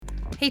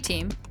Hey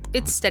team,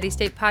 it's Steady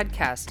State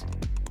Podcast.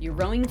 Your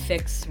rowing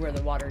fix where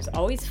the water's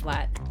always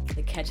flat,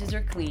 the catches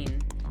are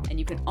clean, and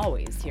you can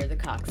always hear the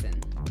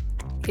coxswain.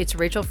 It's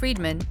Rachel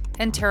Friedman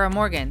and Tara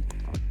Morgan.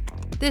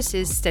 This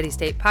is Steady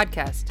State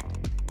Podcast.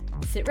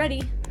 Sit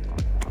ready.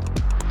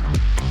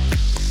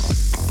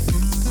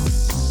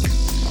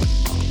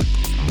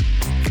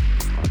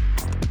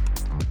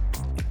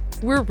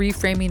 We're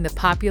reframing the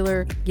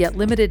popular yet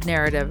limited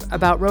narrative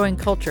about rowing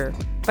culture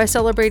by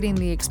celebrating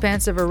the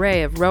expansive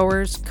array of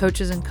rowers,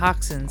 coaches, and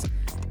coxswains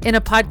in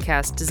a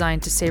podcast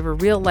designed to savor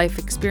real-life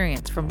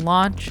experience from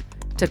launch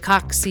to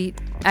cock seat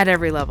at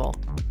every level.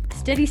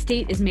 Steady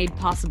State is made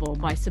possible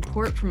by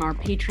support from our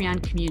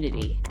Patreon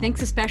community.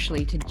 Thanks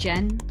especially to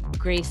Jen,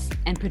 Grace,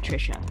 and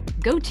Patricia.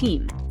 Go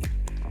team!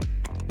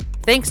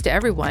 Thanks to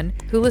everyone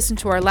who listened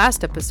to our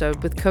last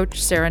episode with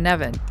Coach Sarah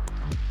Nevin.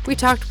 We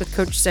talked with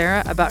Coach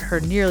Sarah about her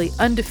nearly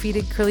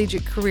undefeated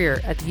collegiate career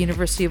at the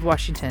University of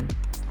Washington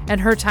and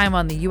her time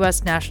on the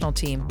U.S. national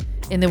team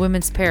in the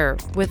women's pair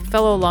with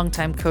fellow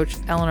longtime coach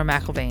Eleanor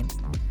McIlvaine.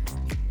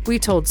 We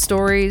told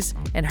stories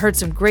and heard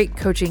some great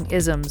coaching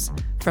isms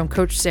from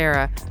Coach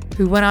Sarah,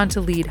 who went on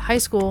to lead high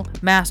school,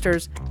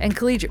 masters, and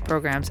collegiate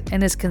programs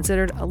and is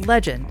considered a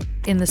legend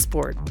in the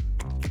sport.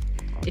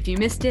 If you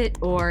missed it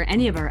or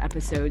any of our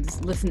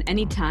episodes, listen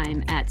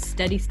anytime at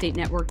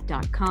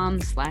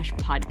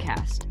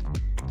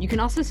steadystatenetwork.com/podcast. You can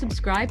also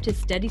subscribe to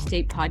Steady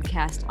State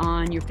Podcast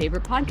on your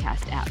favorite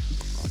podcast app.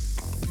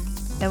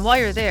 And while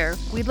you're there,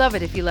 we'd love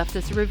it if you left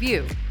us a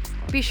review.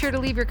 Be sure to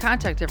leave your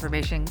contact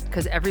information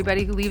because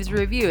everybody who leaves a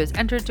review is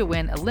entered to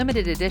win a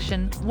limited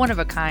edition,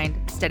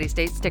 one-of-a-kind Steady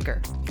State sticker.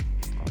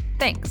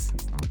 Thanks.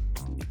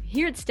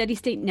 Here at Steady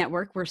State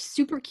Network, we're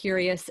super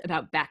curious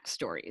about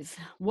backstories.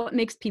 What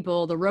makes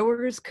people the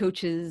rowers,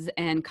 coaches,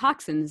 and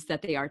coxswains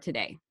that they are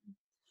today?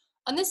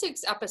 On this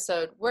week's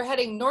episode, we're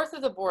heading north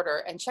of the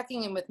border and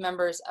checking in with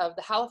members of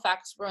the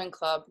Halifax Rowing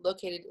Club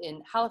located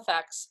in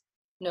Halifax,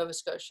 Nova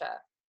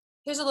Scotia.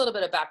 Here's a little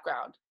bit of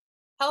background.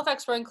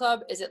 Halifax Rowing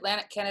Club is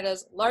Atlantic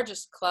Canada's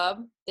largest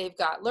club. They've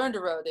got Learn to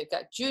Row, they've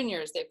got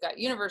juniors, they've got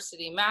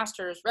university,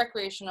 masters,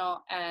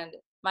 recreational, and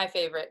my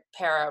favorite,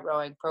 para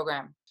rowing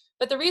program.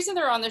 But the reason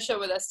they're on the show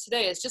with us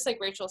today is just like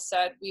Rachel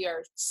said, we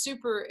are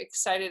super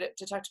excited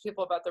to talk to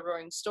people about the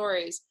rowing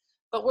stories,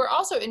 but we're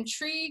also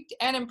intrigued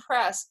and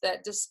impressed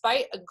that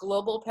despite a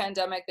global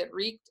pandemic that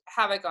wreaked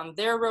havoc on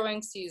their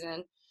rowing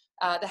season,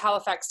 the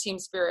Halifax team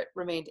spirit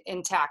remained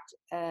intact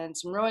and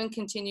some rowing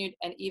continued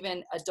and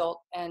even adult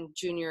and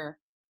junior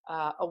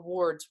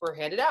awards were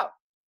handed out.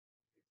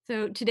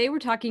 So today we're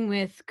talking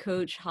with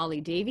Coach Holly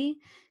Davey,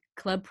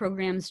 Club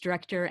Programs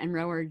Director and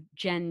rower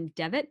Jen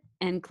Devitt,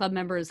 and club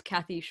members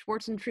Kathy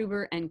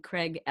Schwartzentruber and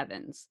Craig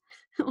Evans.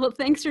 Well,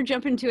 thanks for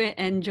jumping to it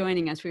and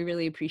joining us. We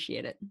really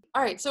appreciate it.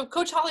 All right, so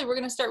Coach Holly, we're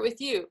going to start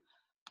with you.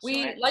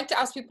 We like to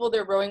ask people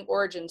their rowing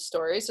origin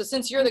story. So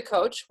since you're the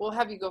coach, we'll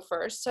have you go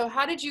first. So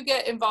how did you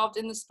get involved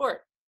in the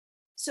sport?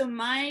 So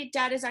my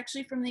dad is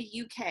actually from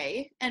the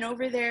UK, and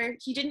over there,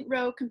 he didn't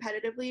row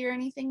competitively or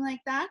anything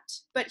like that,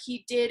 but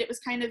he did. It was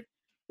kind of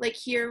like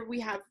here we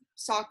have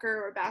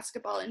soccer or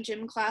basketball in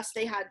gym class.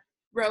 They had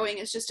rowing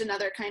as just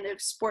another kind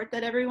of sport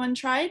that everyone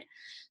tried.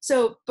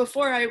 So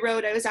before I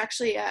rowed, I was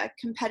actually a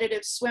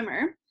competitive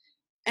swimmer,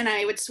 and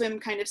I would swim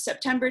kind of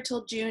September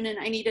till June, and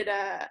I needed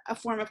a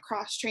form of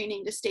cross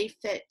training to stay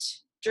fit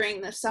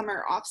during the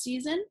summer off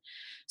season.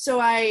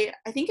 So I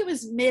think it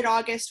was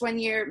mid-August one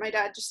year, my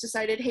dad just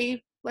decided,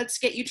 hey, let's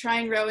get you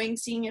trying rowing,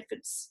 seeing if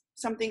it's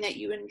something that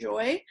you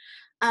enjoy.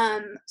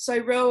 So I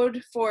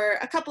rowed for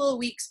a couple of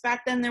weeks.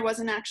 Back then there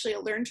wasn't actually a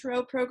Learn to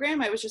Row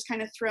program. I was just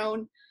kind of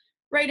thrown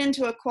right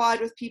into a quad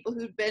with people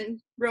who'd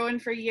been rowing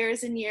for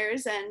years and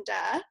years. And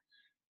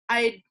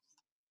I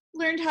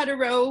learned how to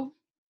row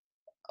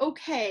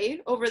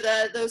okay over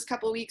those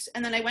couple of weeks.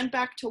 And then I went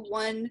back to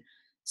one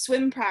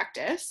swim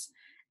practice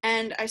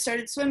and I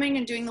started swimming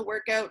and doing the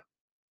workout,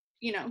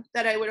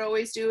 that I would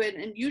always do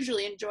and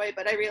usually enjoy.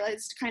 But I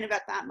realized kind of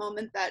at that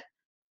moment that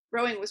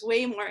rowing was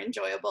way more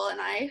enjoyable, and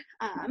I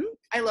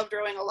loved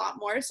rowing a lot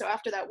more. So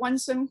after that one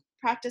swim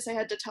practice, I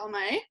had to tell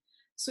my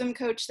swim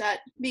coach that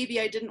maybe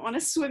I didn't want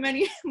to swim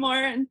anymore,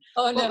 and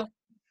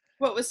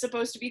what was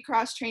supposed to be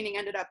cross training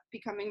ended up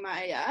becoming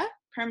my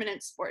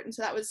permanent sport. And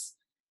so that was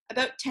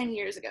about 10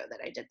 years ago that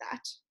I did that.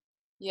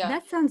 Yeah,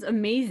 that sounds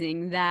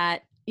amazing.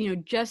 That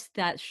just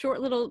that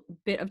short little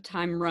bit of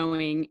time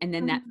rowing, and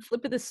then that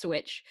flip of the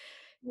switch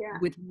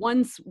with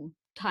one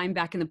time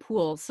back in the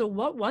pool. So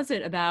what was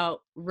it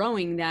about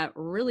rowing that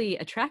really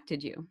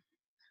attracted you?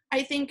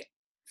 I think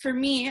for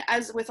me,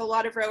 as with a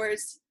lot of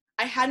rowers,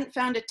 I hadn't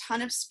found a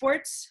ton of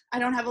sports. I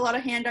don't have a lot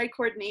of hand-eye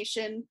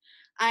coordination.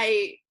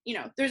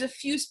 There's a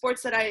few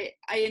sports that I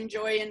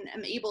enjoy and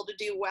am able to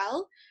do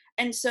well.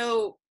 And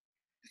so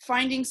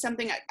finding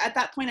something at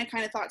that point, I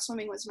kind of thought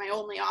swimming was my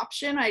only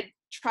option. I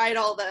tried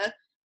all the,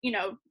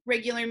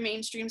 regular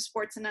mainstream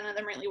sports and none of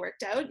them really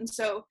worked out. And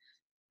so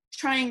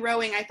trying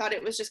rowing, I thought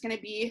it was just going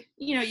to be,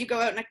 you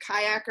go out in a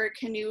kayak or a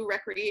canoe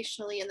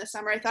recreationally in the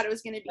summer. I thought it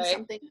was going to be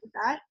something like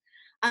that.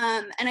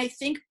 And I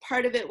think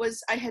part of it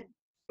was I had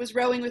was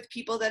rowing with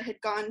people that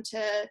had gone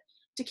to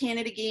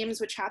Canada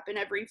Games, which happen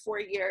every 4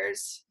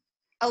 years,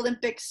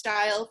 Olympic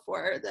style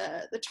for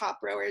the top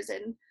rowers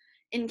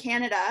in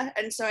Canada.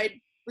 And so I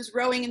was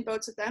rowing in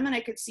boats with them, and I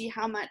could see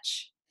how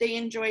much they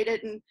enjoyed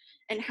it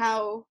and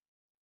how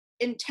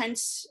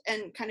intense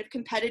and kind of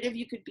competitive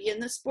you could be in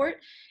the sport.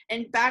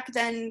 And back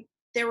then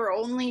there were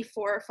only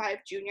 4 or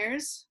 5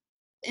 juniors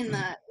in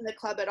the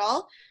club at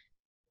all.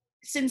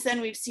 Since then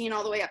we've seen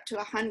all the way up to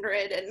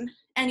 100 and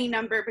any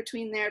number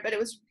between there, but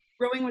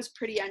rowing was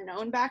pretty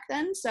unknown back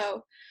then.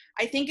 So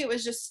I think it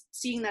was just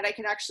seeing that I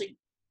could actually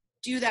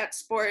do that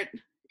sport,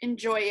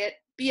 enjoy it,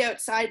 be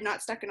outside,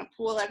 not stuck in a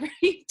pool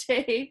every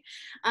day,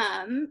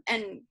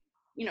 and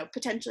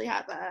potentially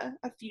have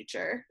a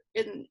future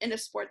in a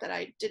sport that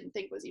I didn't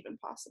think was even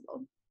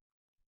possible.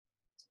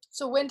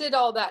 So when did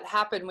all that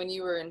happen? When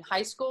you were in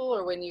high school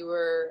or when you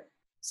were?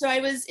 So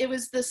it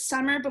was the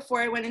summer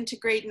before I went into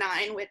grade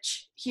 9,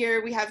 which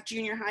here we have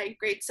junior high,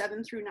 grade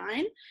 7 through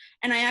 9.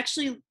 And I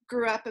actually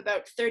grew up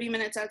about 30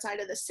 minutes outside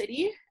of the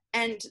city.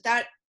 And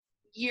that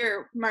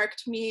year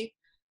marked me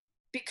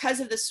because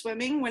of the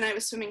swimming. When I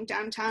was swimming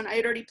downtown, I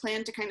had already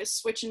planned to kind of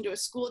switch into a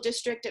school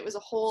district. It was a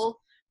whole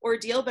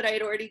ordeal, but I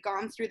had already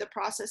gone through the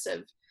process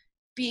of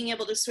being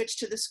able to switch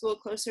to the school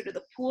closer to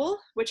the pool,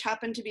 which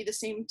happened to be the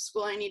same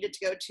school I needed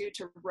to go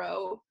to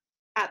row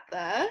at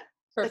the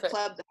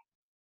club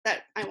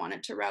that I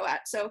wanted to row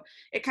at. So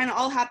it kind of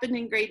all happened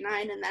in grade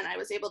 9, and then I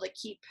was able to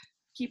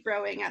keep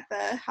rowing at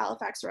the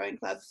Halifax Rowing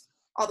Club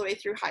all the way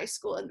through high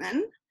school, and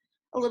then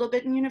a little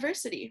bit in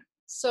university.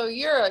 So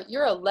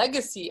you're a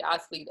legacy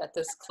athlete at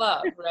this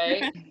club,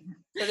 right?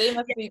 So they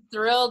must be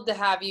thrilled to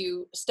have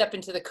you step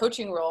into the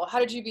coaching role. How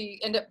did you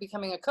end up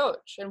becoming a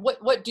coach, and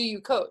what do you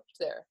coach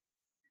there?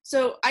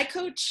 So I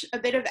coach a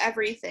bit of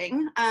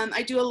everything.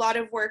 I do a lot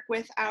of work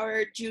with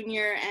our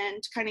junior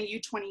and kind of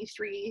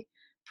U23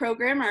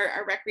 program,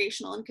 our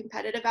recreational and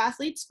competitive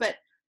athletes. But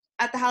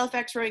at the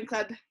Halifax Rowing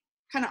Club,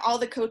 kind of all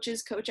the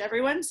coaches coach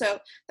everyone. So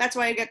that's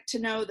why I get to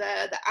know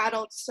the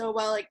adults so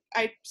well. Like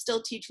I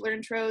still teach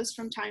Learn to Rows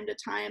from time to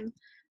time.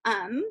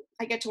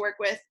 I get to work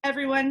with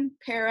everyone,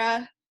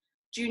 para,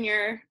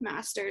 junior,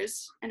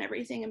 masters, and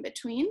everything in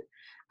between.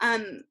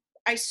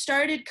 I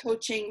started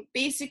coaching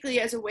basically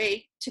as a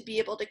way to be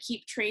able to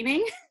keep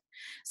training.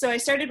 So I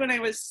started when I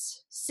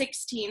was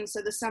 16,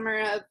 so the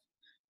summer of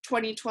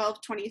 2012,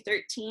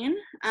 2013.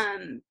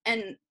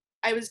 And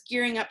I was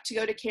gearing up to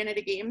go to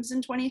Canada Games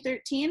in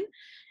 2013.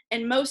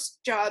 And most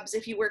jobs,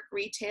 if you work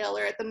retail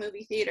or at the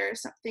movie theater,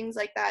 things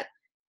like that,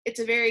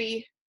 it's a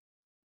very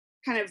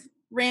kind of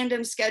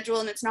random schedule,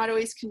 and it's not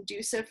always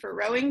conducive for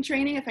rowing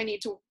training if I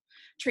need to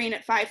train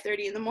at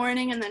 5:30 in the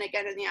morning and then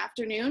again in the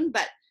afternoon.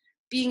 But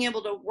being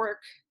able to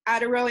work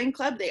at a rowing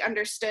club, they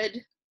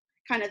understood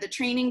kind of the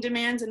training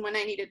demands and when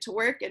I needed to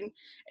work, and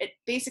it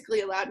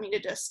basically allowed me to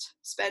just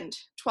spend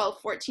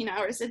 12-14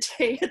 hours a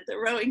day at the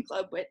rowing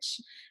club, which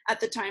at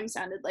the time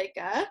sounded like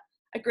a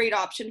great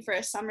option for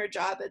a summer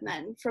job. And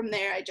then from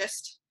there I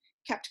just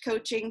kept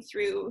coaching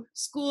through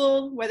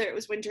school, whether it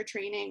was winter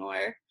training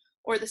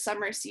or the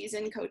summer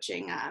season,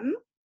 coaching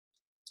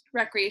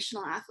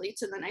recreational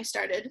athletes. And then I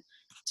started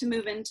to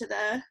move into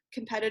the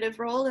competitive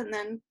role, and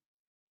then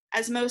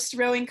as most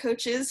rowing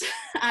coaches,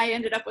 I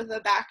ended up with a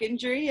back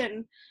injury,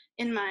 and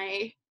in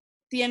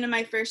the end of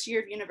my first year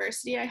of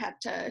university, I had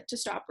to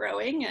stop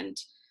rowing, and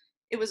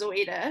it was a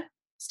way to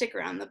stick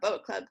around the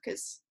boat club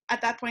because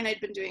at that point I'd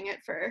been doing it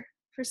for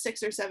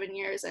 6 or 7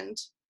 years, and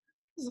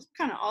it was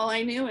kind of all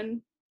I knew,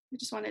 and I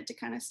just wanted to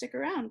kind of stick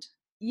around.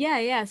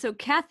 Yeah. So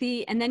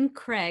Kathy and then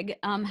Craig,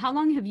 how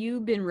long have you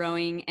been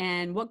rowing,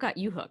 and what got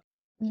you hooked?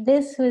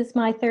 This was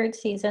my 3rd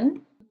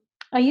season.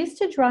 I used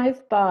to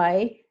drive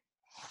by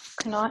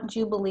Connaught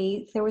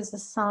Jubilee. There was a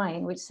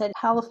sign which said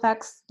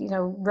Halifax,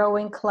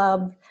 rowing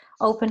club,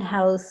 open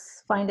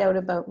house, find out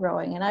about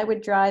rowing. And I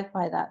would drive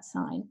by that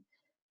sign.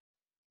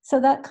 So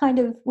that kind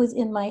of was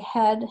in my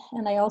head.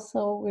 And I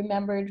also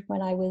remembered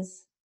when I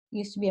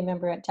used to be a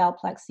member at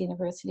Dalplex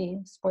University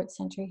Sports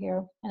Center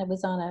here. And I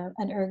was on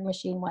an erg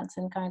machine once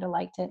and kind of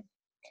liked it.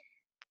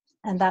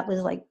 And that was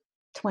like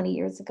 20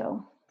 years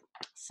ago.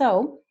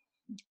 So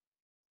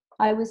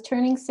I was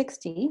turning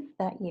 60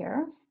 that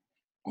year.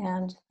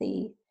 And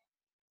the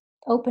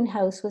open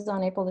house was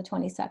on April the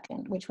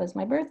 22nd, which was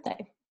my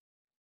birthday.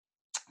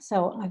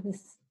 So I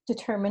was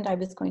determined I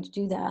was going to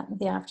do that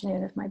the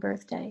afternoon of my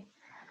birthday.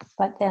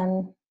 But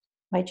then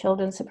my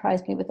children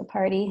surprised me with a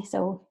party,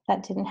 so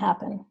that didn't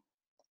happen.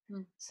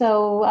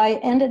 So I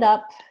ended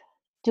up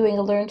doing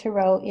a Learn to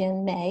Row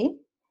in May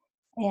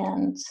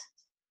and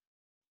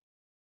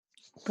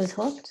was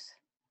hooked,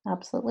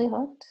 absolutely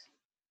hooked.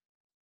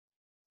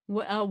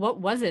 What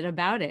was it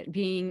about it?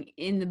 Being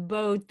in the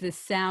boat, the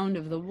sound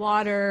of the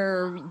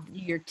water,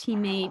 your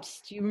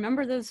teammates. Do you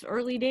remember those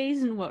early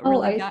days and what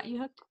really got you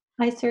hooked?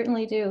 I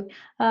certainly do.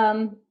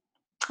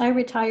 I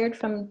retired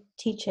from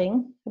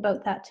teaching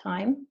about that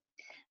time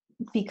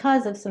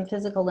because of some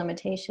physical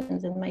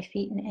limitations in my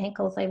feet and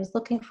ankles. I was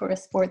looking for a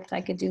sport that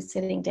I could do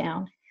sitting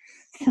down.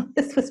 So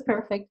this was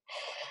perfect.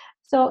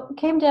 So it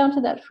came down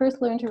to that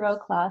first Learn to Row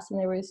class, and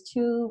there was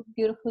two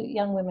beautiful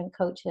young women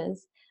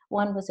coaches.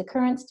 One was a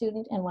current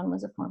student and one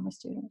was a former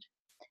student.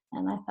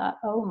 And I thought,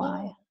 oh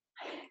my,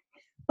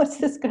 what's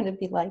this going to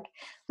be like?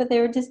 But they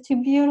were just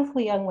two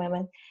beautiful young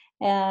women.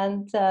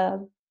 And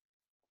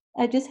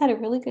I just had a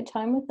really good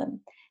time with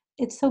them.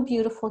 It's so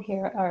beautiful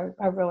here,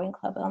 our rowing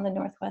club on the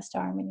Northwest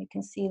Arm, and you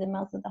can see the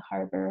mouth of the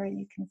harbor, and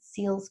you can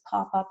seals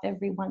pop up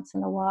every once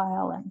in a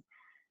while, and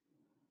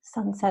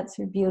sunsets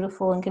are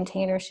beautiful, and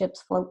container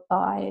ships float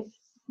by.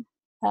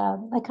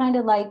 I kind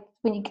of like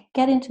when you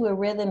get into a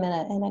rhythm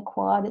in a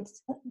quad,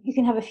 you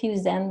can have a few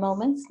Zen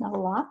moments, not a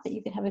lot, but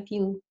you can have a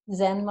few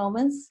Zen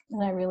moments,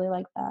 and I really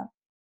like that.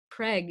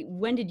 Craig,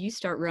 when did you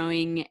start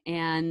rowing,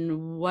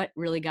 and what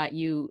really got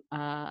you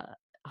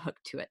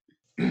hooked to it?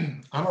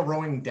 I'm a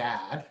rowing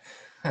dad.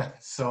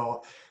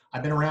 So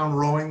I've been around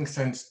rowing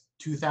since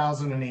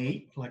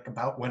 2008, like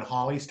about when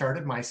Holly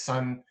started. My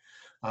son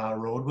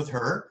rowed with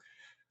her.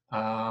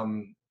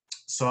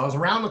 So I was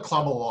around the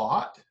club a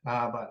lot,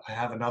 but I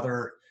have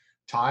another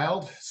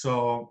child.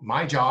 So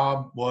my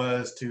job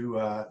was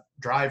to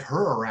drive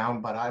her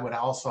around, but I would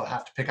also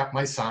have to pick up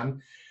my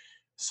son.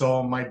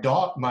 So my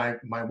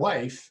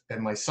wife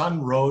and my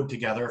son rowed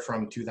together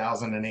from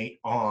 2008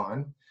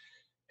 on.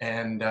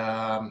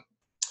 And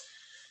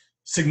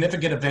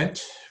significant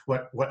event,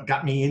 what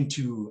got me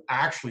into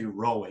actually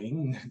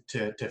rowing,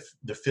 to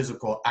the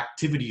physical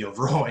activity of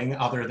rowing,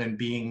 other than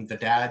being the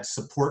dad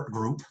support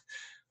group,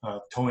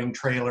 towing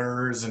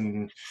trailers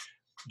and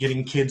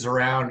getting kids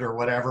around or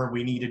whatever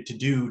we needed to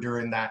do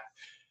during that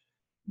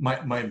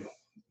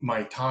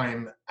my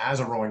time as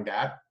a rowing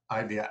dad.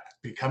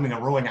 Becoming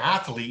a rowing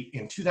athlete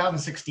in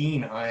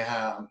 2016.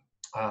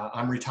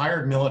 I'm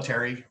retired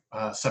military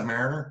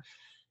submariner,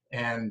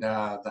 and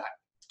that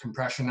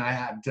compression, I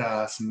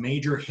had some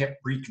major hip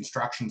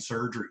reconstruction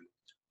surgery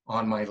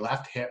on my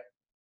left hip.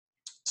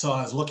 So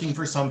I was looking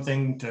for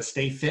something to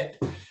stay fit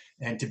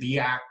and to be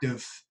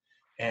active,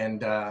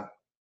 and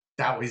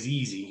that was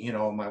easy. You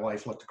know, my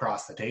wife looked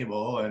across the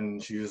table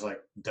and she was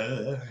like,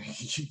 duh,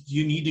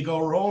 you need to go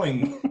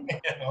rowing.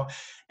 You know?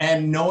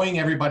 And knowing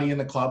everybody in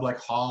the club, like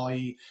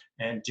Holly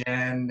and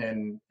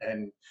Jen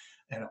and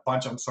a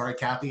bunch, I'm sorry,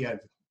 Kathy,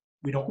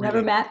 we don't Never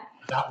really met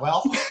that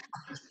well.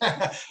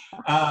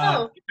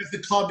 Because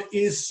the club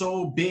is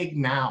so big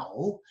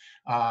now,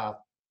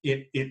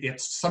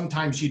 it's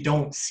sometimes you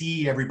don't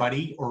see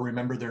everybody or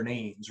remember their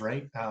names,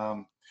 right?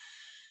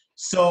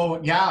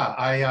 So yeah,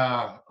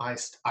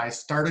 I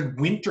started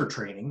winter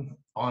training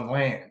on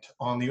land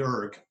on the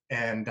erg,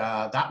 and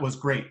that was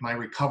great. My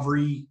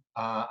recovery,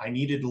 I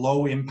needed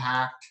low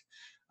impact,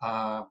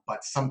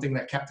 but something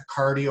that kept the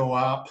cardio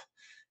up,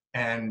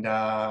 and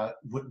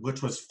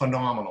which was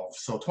phenomenal.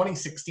 So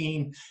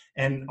 2016,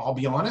 and I'll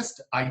be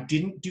honest, I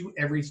didn't do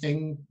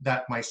everything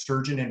that my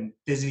surgeon and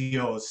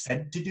physio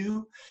said to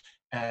do.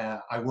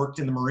 I worked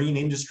in the marine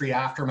industry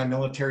after my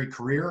military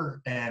career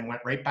and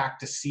went right back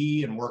to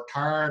sea and worked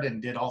hard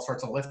and did all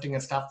sorts of lifting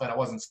and stuff that I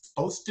wasn't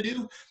supposed to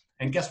do.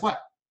 And guess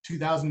what?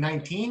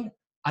 2019,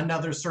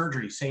 another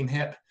surgery, same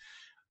hip.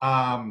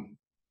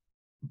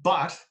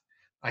 But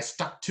I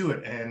stuck to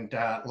it and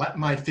let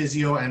my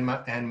physio and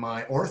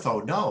my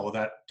ortho know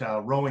that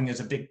rowing is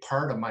a big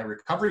part of my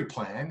recovery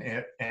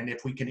plan, and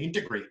if we can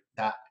integrate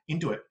that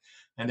into it.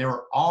 And they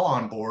were all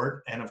on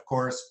board. And of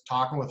course,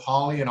 talking with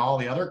Holly and all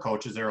the other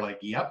coaches, they were like,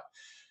 yep,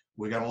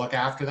 we're going to look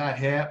after that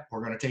hip.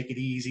 We're going to take it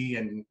easy.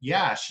 And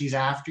yeah, she's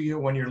after you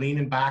when you're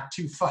leaning back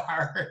too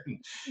far and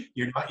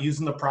you're not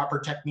using the proper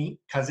technique,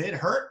 because it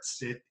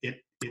hurts.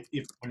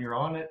 If when you're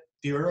on it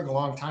the erg a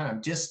long time.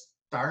 I'm just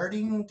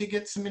starting to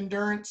get some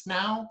endurance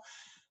now.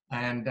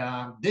 And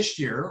this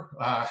year,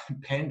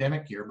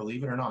 pandemic year,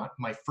 believe it or not,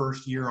 my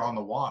first year on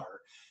the water,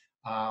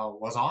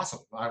 was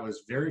awesome. I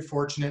was very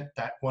fortunate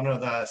that one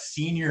of the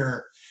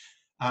senior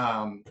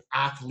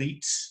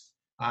athletes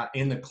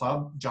in the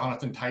club,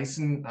 Jonathan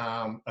Tyson,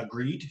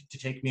 agreed to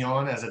take me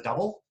on as a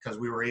double, because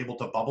we were able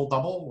to bubble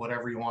double,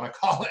 whatever you want to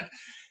call it.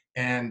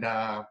 And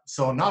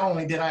so not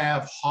only did I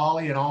have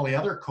Holly and all the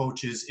other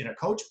coaches in a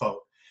coach boat,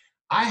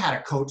 I had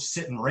a coach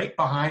sitting right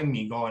behind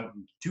me going,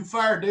 too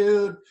far,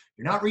 dude,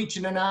 you're not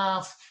reaching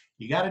enough.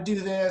 You got to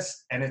do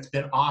this. And it's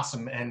been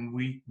awesome. And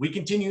we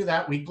continue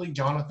that weekly.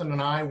 Jonathan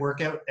and I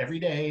work out every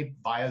day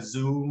via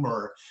Zoom,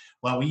 or,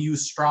 well, we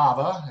use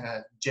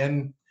Strava.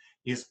 Jen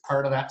is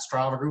part of that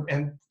Strava group.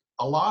 And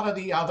a lot of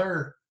the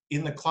other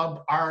in the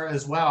club are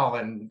as well.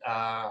 And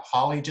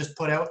Holly just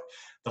put out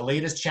the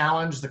latest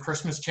challenge, the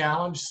Christmas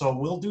challenge. So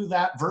we'll do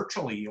that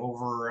virtually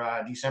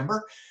over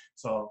December.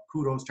 So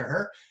kudos to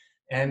her.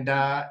 And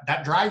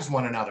that drives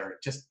one another,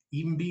 just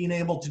even being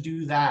able to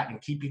do that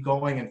and keep you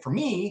going. And for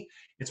me,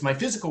 it's my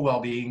physical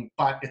well-being,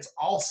 but it's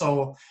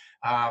also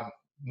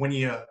when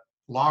you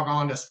log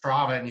on to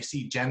Strava and you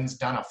see Jen's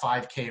done a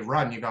 5K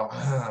run, you go,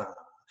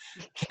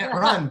 can't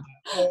run.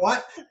 Well,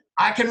 what?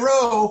 I can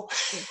row.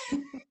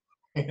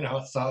 You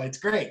know, so it's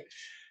great.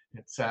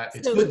 It's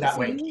good that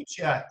way.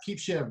 It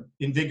keeps you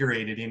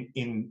invigorated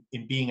in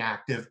being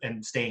active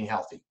and staying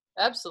healthy.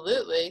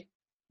 Absolutely.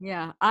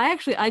 Yeah, I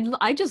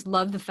just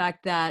love the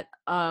fact that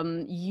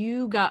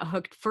you got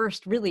hooked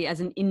first really as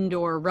an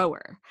indoor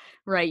rower,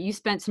 right? You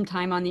spent some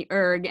time on the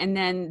erg and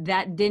then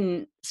that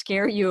didn't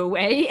scare you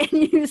away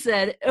and you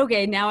said,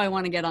 okay, now I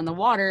want to get on the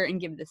water and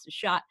give this a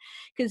shot.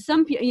 Because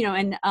some people,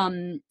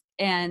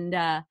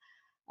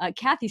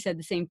 Kathy said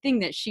the same thing,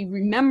 that she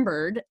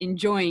remembered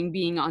enjoying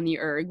being on the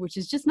erg, which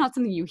is just not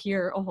something you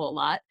hear a whole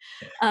lot.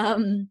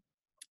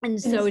 And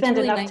Didn't so it's spend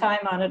really enough nice.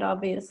 time on it,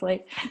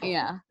 obviously.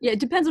 Yeah, it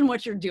depends on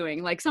what you're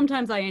doing. Like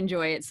sometimes I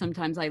enjoy it,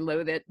 sometimes I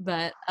loathe it,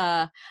 but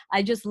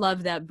I just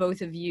love that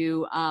both of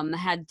you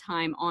had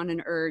time on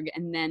an erg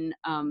and then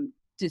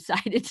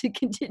decided to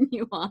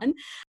continue on.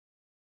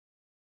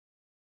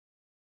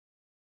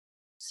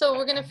 So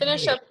we're going to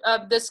finish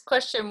up this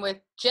question with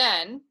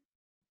Jen.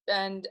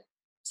 And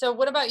so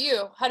what about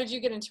you? How did you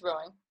get into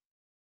rowing?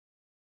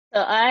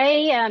 So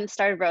I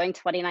started rowing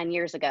 29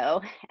 years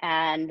ago,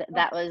 and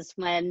that was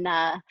when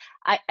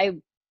I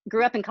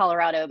grew up in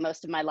Colorado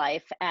most of my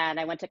life, and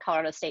I went to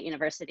Colorado State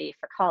University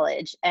for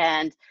college.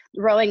 And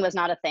rowing was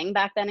not a thing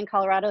back then in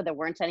Colorado. There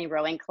weren't any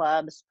rowing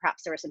clubs.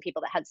 Perhaps there were some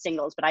people that had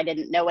singles, but I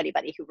didn't know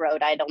anybody who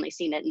rowed. I had only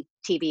seen it in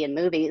TV and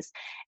movies.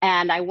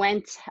 And I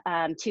went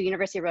to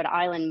University of Rhode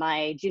Island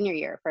my junior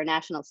year for a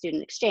national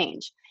student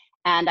exchange.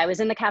 And I was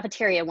in the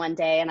cafeteria one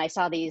day and I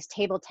saw these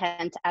table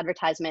tent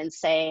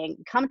advertisements saying,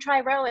 come try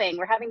rowing.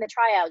 We're having the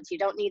tryouts. You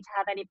don't need to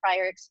have any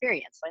prior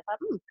experience. So I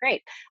thought,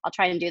 great, I'll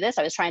try and do this.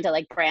 I was trying to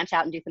like branch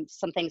out and do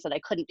some things that I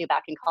couldn't do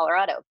back in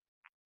Colorado.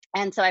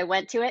 And so I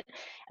went to it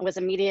and was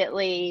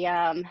immediately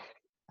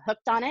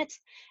hooked on it.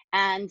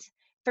 And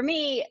for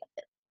me,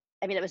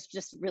 I mean, it was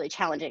just really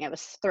challenging. I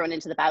was thrown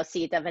into the bow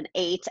seat of an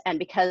 8. And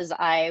because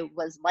I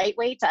was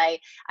lightweight,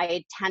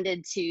 I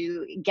tended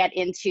to get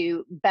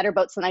into better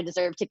boats than I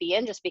deserved to be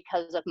in just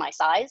because of my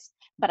size.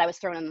 But I was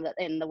thrown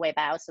in the way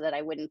bow so that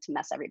I wouldn't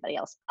mess everybody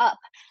else up.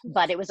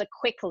 But it was a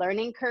quick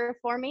learning curve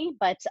for me.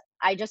 But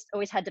I just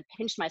always had to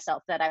pinch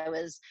myself that I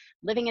was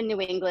living in New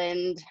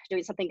England,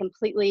 doing something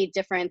completely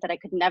different that I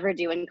could never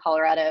do in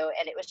Colorado.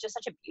 And it was just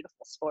such a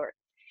beautiful sport.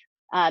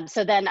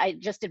 So then I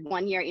just did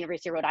 1 year at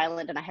University of Rhode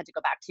Island, and I had to go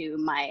back to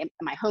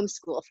my home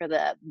school for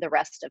the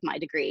rest of my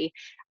degree.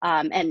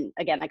 And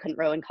again, I couldn't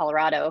row in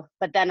Colorado,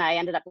 but then I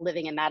ended up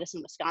living in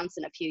Madison,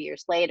 Wisconsin a few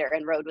years later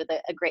and rowed with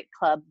a great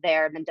club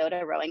there,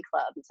 Mendota Rowing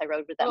Club. And so I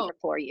rowed with them for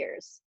 4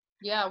 years.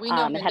 Yeah, we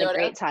know and had a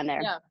great time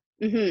there.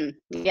 Yeah.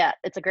 Yeah,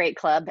 it's a great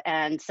club.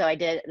 And so I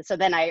did. So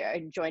then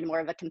I joined more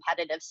of a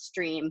competitive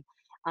stream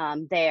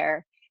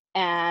there,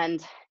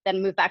 and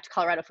then moved back to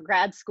Colorado for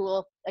grad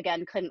school.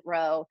 Again, couldn't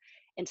row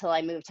until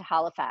I moved to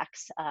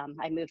Halifax.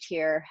 I moved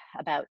here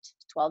about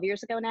 12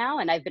 years ago now,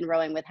 and I've been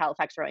rowing with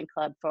Halifax Rowing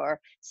Club for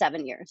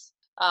 7 years.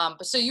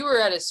 So you were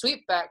at a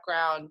sweep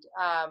background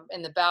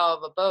in the bow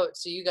of a boat,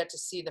 so you got to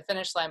see the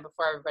finish line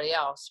before everybody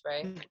else,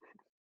 right?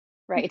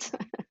 Right.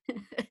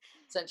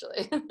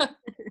 Essentially.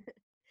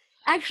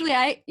 Actually,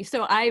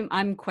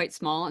 I'm quite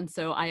small, and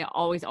so I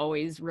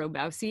always row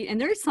bow seat, and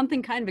there's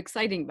something kind of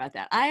exciting about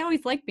that. I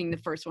always like being the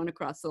first one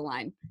across the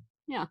line.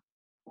 Yeah.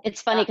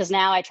 It's funny because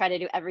now I try to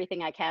do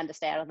everything I can to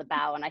stay out of the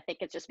bow. And I think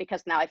it's just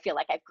because now I feel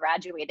like I've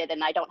graduated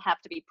and I don't have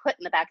to be put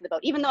in the back of the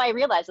boat, even though I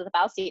realize that the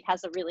bow seat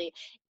has a really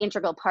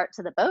integral part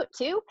to the boat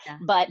too. Yeah.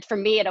 But for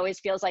me, it always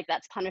feels like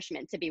that's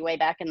punishment to be way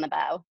back in the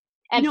bow.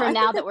 And for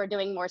now that we're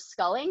doing more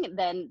sculling,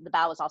 then the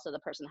bow is also the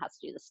person that has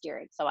to do the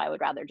steering. So I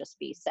would rather just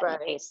be set in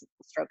the pace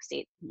stroke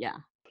seat. Yeah.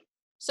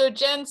 So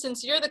Jen,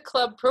 since you're the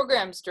club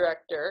programs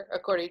director,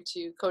 according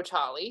to Coach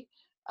Holly,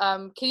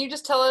 can you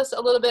just tell us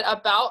a little bit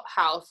about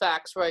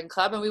Halifax Rowing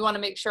Club? And we want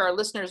to make sure our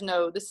listeners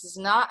know this is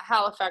not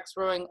Halifax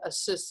Rowing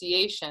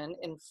Association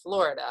in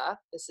Florida.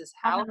 This is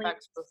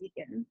Halifax.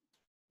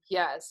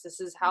 Yes, this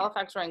is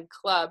Halifax Rowing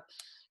Club.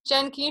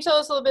 Jen, can you tell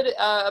us a little bit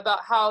about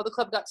how the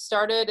club got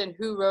started and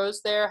who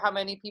rows there, how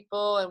many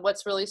people, and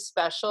what's really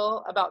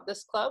special about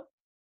this club?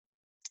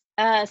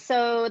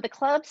 So the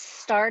club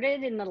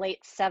started in the late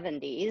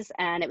 70s,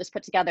 and it was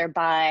put together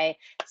by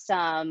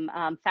some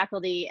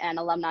faculty and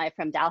alumni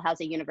from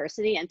Dalhousie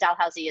University. And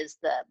Dalhousie is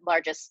the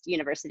largest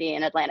university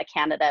in Atlantic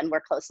Canada, and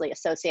we're closely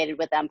associated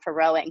with them for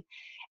rowing.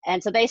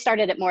 And so they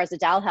started it more as a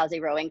Dalhousie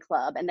Rowing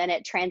Club, and then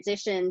it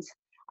transitioned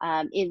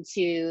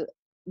into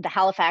the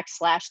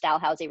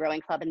Halifax/Dalhousie Rowing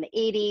Club in the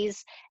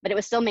 80s, but it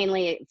was still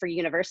mainly for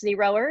university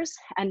rowers.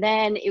 And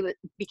then it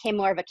became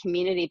more of a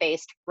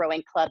community-based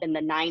rowing club in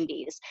the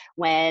 90s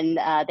when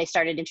they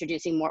started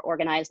introducing more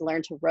organized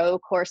learn to row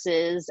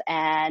courses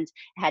and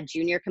had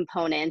junior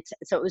component.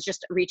 So it was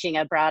just reaching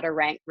a broader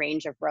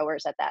range of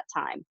rowers at that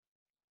time.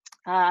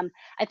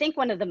 I think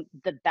one of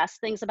the best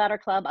things about our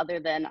club, other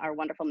than our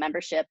wonderful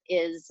membership,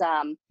 is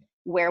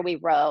where we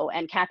row.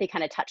 And Kathy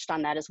kind of touched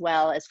on that as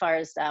well, as far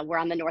as we're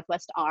on the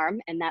Northwest Arm,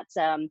 and that's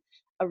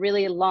a a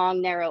really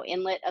long, narrow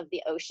inlet of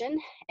the ocean.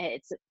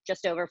 It's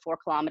just over 4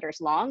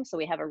 kilometers long. So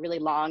we have a really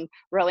long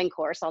rowing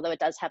course, although it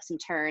does have some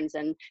turns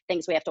and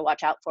things we have to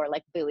watch out for,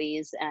 like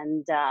buoys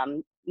and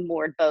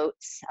moored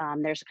boats.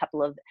 There's a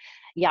couple of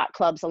yacht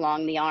clubs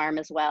along the arm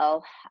as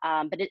well.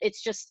 But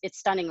it's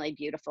stunningly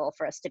beautiful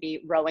for us to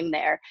be rowing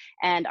there.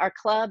 And our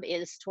club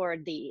is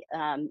toward the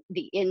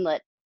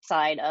inlet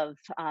side of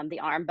the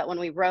arm, but when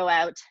we row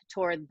out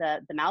toward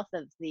the mouth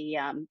of the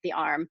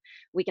arm,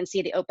 we can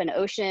see the open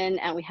ocean,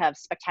 and we have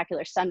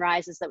spectacular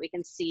sunrises that we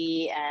can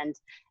see. And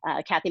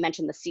Kathy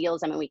mentioned the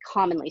seals. I mean, we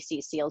commonly see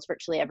seals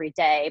virtually every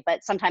day,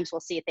 but sometimes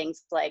we'll see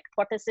things like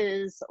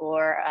porpoises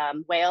or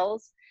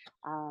whales.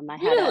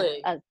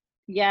 Really?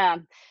 Yeah,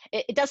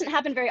 it doesn't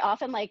happen very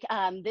often. Like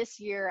this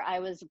year, I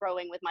was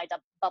rowing with my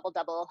bubble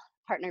double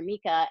partner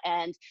Mika,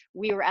 and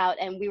we were out,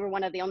 and we were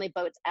one of the only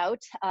boats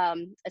out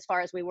as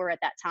far as we were at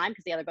that time,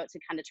 because the other boats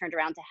had kind of turned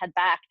around to head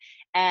back.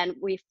 And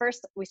we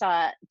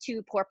saw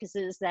 2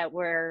 porpoises that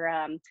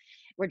were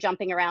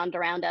jumping around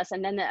us,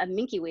 and then a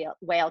minke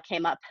whale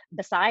came up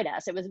beside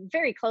us. It was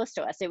very close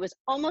to us. It was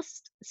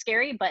almost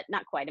scary, but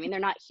not quite. I mean, they're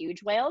not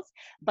huge whales,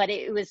 but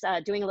it was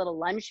doing a little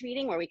lunge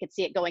feeding where we could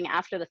see it going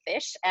after the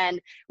fish.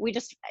 And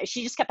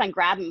she just kept on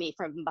grabbing me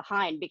from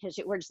behind, because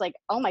we're just like,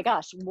 oh my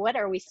gosh, what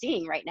are we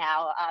seeing right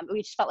now?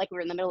 We just felt like we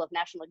were in the middle of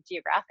National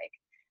Geographic,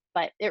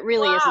 but it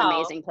really is an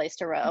amazing place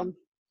to row.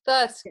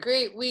 That's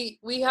great.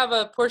 We have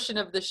a portion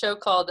of the show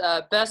called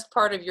Best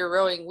Part of Your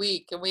Rowing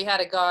Week, and we had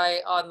a guy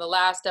on the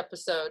last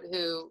episode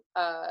who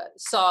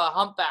saw a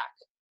humpback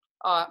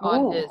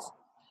on his.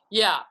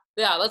 Yeah,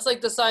 that's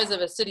like the size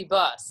of a city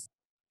bus.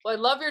 Well, I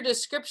love your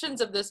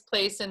descriptions of this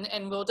place,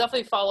 and we'll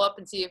definitely follow up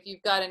and see if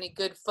you've got any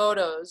good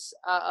photos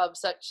of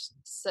such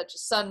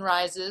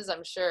sunrises.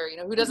 I'm sure,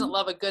 who doesn't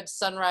love a good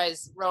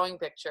sunrise rowing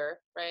picture,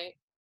 right?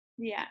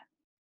 Yeah.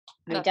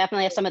 We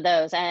definitely have some of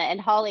those, and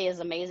Holly is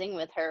amazing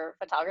with her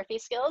photography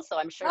skills, so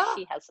I'm sure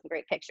she has some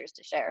great pictures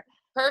to share.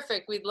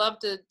 Perfect. We'd love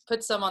to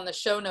put some on the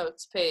show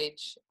notes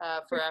page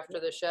for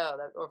after the show,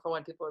 or for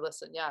when people are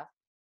listening. Yeah.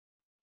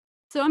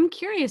 So I'm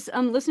curious,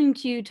 listening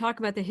to you talk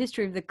about the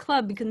history of the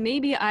club, because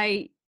maybe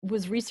I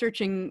was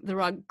researching the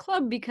wrong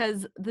club,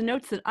 because the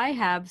notes that I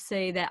have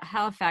say that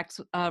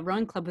Halifax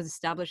Rowing Club was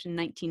established in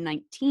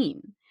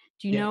 1919.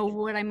 Do you know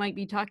what I might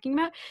be talking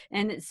about?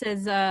 And it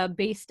says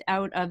based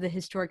out of the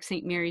historic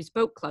St. Mary's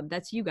Boat Club.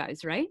 That's you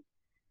guys, right?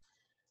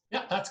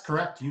 Yeah, that's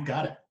correct. You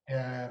got it.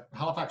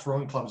 Halifax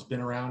Rowing Club's been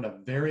around a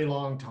very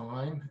long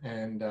time,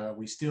 and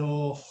we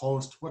still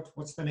host,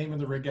 what's the name of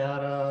the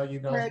regatta? You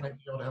guys might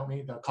be able to help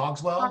me. The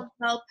Cogswell?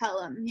 Cogswell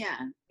Pelham, yeah.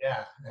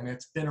 Yeah, and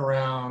it's been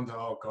around,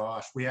 oh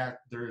gosh,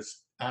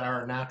 there's, at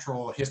our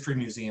Natural History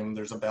Museum,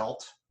 there's a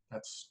belt.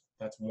 That's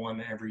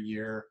one every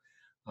year.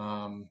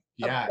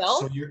 Yeah,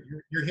 so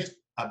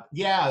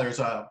there's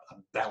a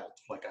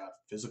belt, like a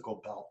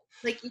physical belt,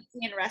 like you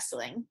see in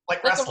wrestling,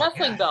 like a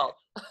wrestling belt.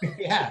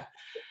 yeah.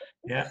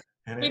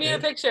 And we need a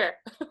picture.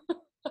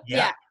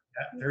 yeah,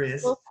 there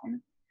is.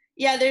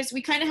 Yeah,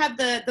 we kind of have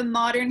the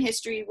modern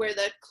history where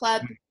the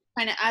club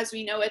kind of as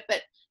we know it,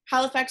 but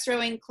Halifax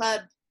Rowing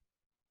Club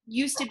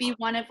used to be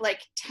one of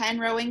like 10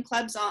 rowing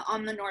clubs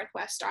on the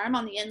Northwest Arm,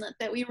 on the inlet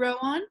that we row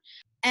on.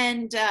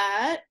 And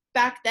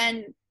back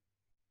then,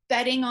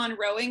 betting on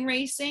rowing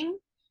racing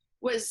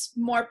was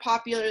more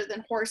popular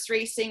than horse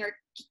racing or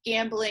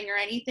gambling or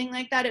anything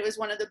like that. It was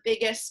one of the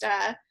biggest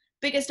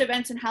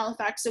events in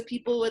Halifax, so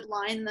people would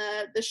line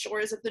the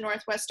shores of the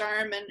Northwest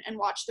Arm and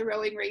watch the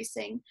rowing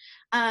racing.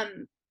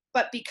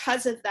 But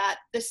because of that,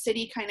 the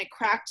city kind of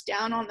cracked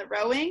down on the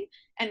rowing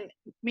and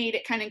made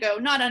it kind of go,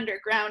 not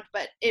underground,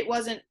 but it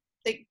wasn't,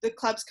 the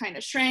clubs kind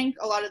of shrank,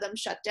 a lot of them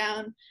shut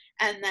down,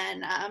 and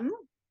then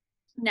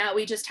now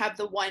we just have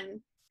the one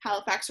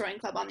Halifax Rowing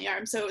Club on the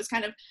Arm. So it was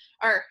kind of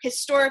our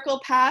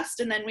historical past,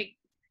 and then we,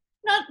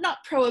 not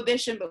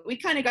prohibition, but we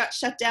kind of got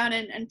shut down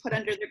and put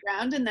under the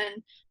ground, and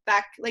then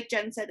back, like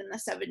Jen said, in the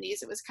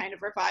 70s, it was kind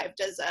of revived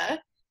as a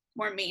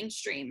more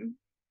mainstream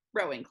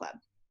rowing club.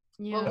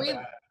 Yeah.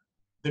 Well,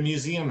 the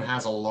museum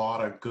has a lot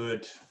of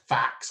good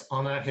facts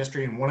on that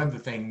history, and one of the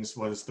things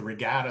was the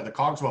regatta, the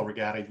Cogswell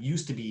Regatta,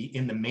 used to be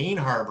in the main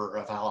harbor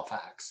of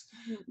Halifax,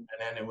 and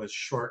then it was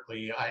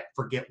shortly, I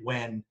forget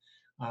when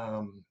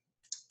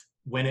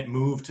it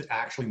moved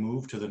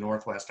to the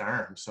Northwest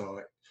Arm.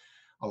 So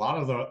a lot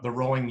of the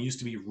rowing used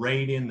to be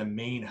right in the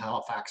main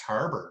Halifax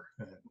harbor.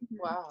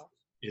 Wow.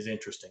 Is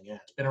interesting. Yeah,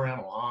 it's been around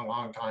a long,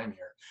 long time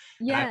here.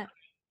 Yeah.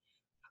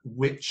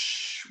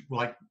 Which,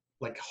 like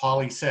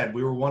Holly said,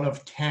 we were one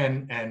of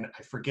 10, and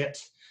I forget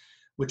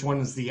which one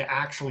is the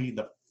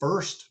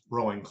first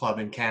rowing club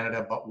in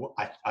Canada, but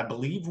I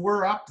believe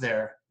we're up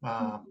there.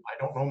 I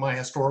don't know my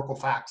historical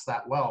facts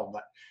that well,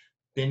 but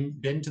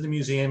been to the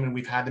museum, and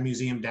we've had the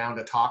museum down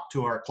to talk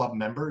to our club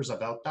members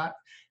about that.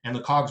 And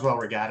the Cogswell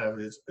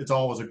Regatta it's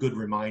always a good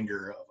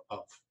reminder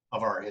of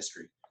our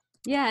history.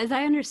 Yeah, as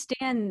I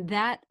understand,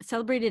 that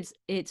celebrated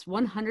its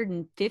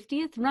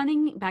 150th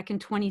running back in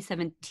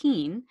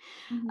 2017.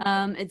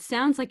 It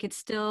sounds like it's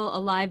still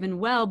alive and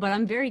well, but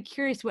I'm very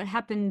curious what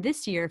happened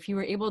this year, if you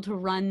were able to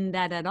run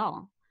that at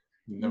all.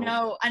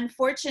 No,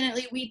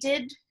 unfortunately, we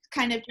did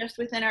kind of just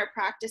within our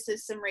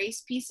practices some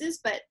race pieces,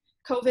 but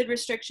COVID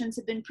restrictions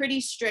have been pretty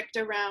strict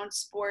around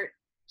sport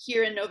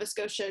here in Nova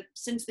Scotia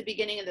since the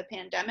beginning of the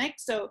pandemic.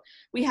 So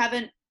we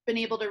haven't been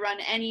able to run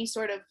any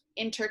sort of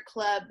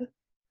inter-club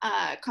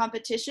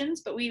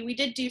competitions, but we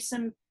did do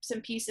some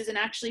pieces. And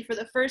actually for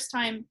the first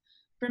time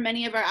for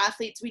many of our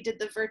athletes, we did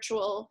the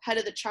virtual Head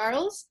of the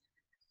Charles.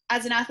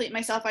 As an athlete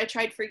myself, I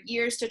tried for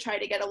years to try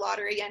to get a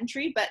lottery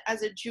entry, but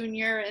as a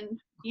junior and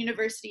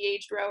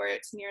university-aged rower,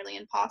 it's nearly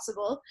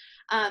impossible.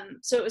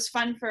 So it was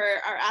fun for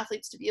our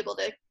athletes to be able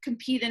to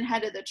compete in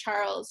Head of the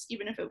Charles,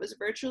 even if it was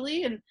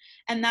virtually.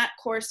 And that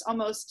course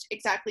almost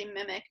exactly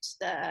mimicked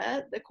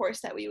the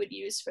course that we would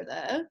use for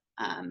the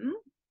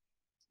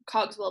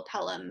Cogswell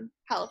Pelham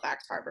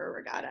Halifax Harbor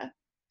Regatta.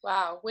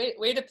 Wow,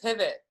 way to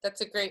pivot.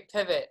 That's a great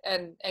pivot.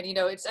 And I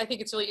think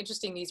it's really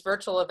interesting, these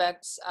virtual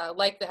events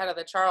like the Head of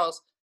the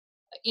Charles.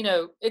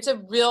 It's a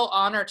real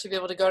honor to be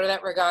able to go to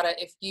that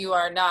regatta if you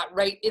are not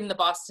right in the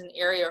Boston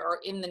area or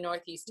in the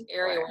Northeast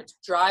area where it's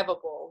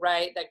drivable,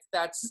 right?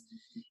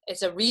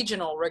 It's a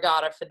regional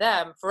regatta for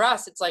them. For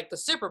us, it's like the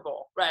Super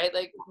Bowl, right?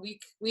 Like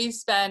we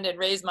spend and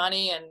raise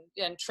money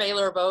and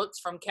trailer boats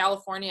from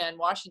California and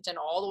Washington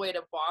all the way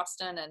to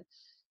Boston, and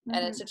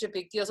it's such a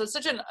big deal. So it's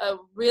such a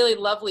really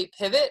lovely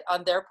pivot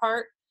on their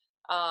part.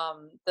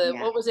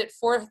 What was it?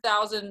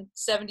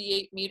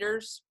 4,078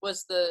 meters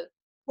was the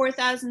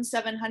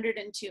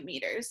 4,702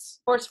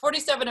 meters. Or it's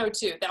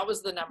 4,702. That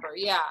was the number.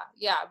 Yeah.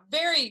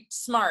 Very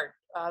smart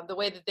the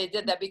way that they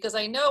did that, because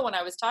I know when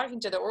I was talking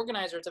to the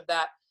organizers of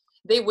that,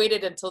 they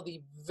waited until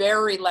the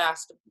very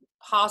last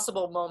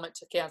possible moment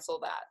to cancel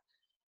that,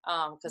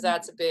 because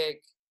it's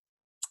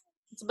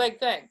a big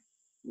thing.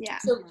 Yeah.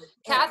 So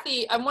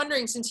Kathy, I'm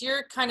wondering, since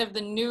you're kind of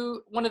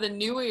one of the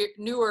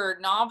newer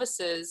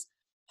novices,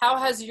 how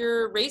has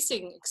your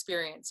racing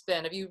experience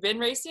been? Have you been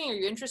racing? Are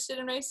you interested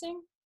in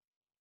racing?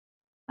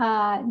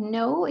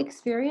 No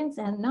experience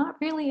and not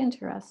really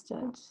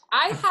interested.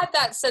 I had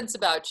that sense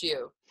about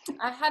you.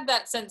 I had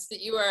that sense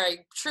that you are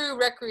a true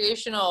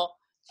recreational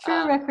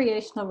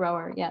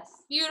rower, yes.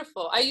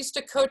 Beautiful. I used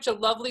to coach a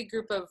lovely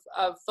group of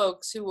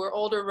folks who were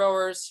older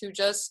rowers who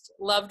just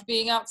loved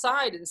being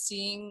outside and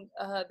seeing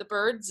the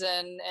birds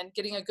and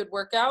getting a good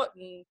workout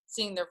and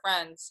seeing their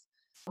friends.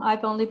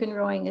 I've only been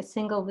rowing a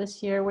single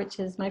this year, which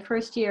is my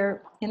first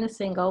year in the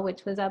single,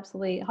 which was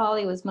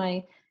Holly was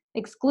my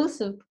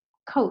exclusive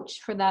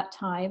coach for that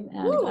time,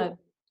 and Ooh. I've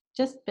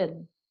just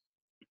been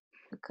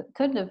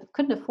couldn't have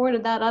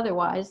afforded that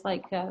otherwise.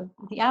 Like the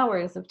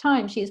hours of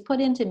time she's put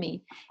into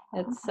me,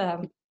 it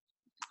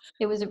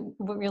was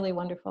really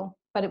wonderful,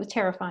 but it was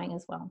terrifying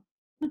as well.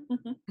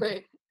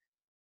 Great.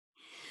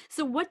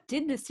 So what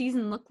did the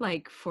season look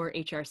like for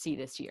HRC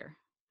this year?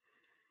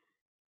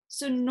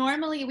 So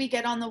normally we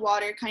get on the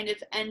water kind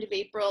of end of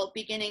April,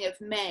 beginning of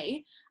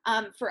May.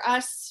 For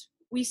us,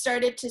 we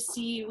started to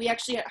see, we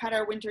actually had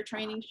our winter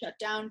training shut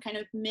down kind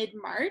of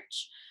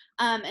mid-March.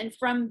 And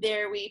from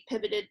there, we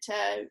pivoted to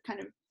kind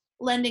of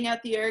lending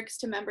out the ergs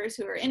to members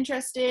who are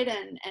interested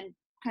and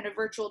kind of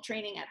virtual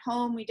training at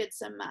home. We did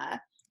some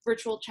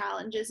virtual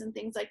challenges and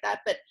things like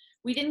that. But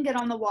we didn't get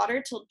on the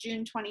water till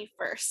June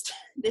 21st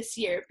this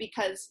year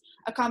because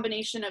a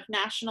combination of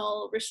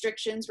national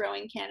restrictions,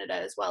 Rowing Canada,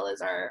 as well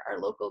as our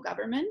local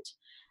government.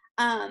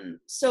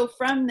 So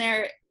from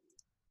there,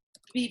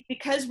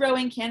 because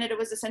Rowing Canada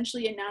was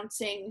essentially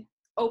announcing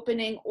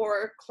opening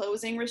or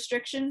closing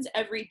restrictions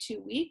every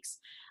 2 weeks,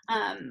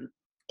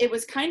 it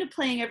was kind of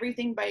playing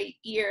everything by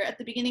ear. At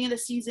the beginning of the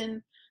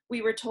season,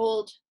 we were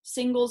told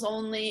singles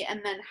only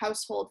and then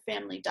household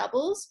family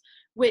doubles,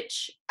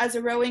 which as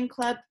a rowing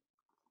club,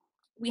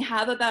 we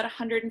have about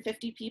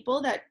 150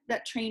 people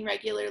that train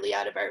regularly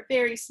out of our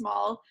very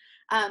small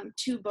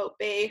 2-boat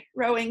bay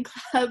rowing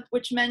club,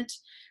 which meant,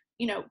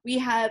 we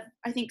have,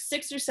 I think,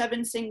 6 or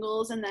 7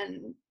 singles and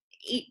then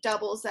 8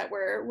 doubles that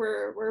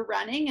we're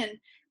running, and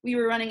we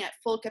were running at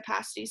full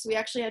capacity. So we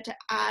actually had to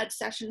add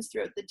sessions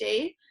throughout the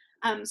day.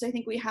 So I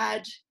think we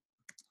had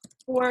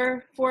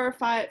four or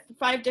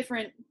five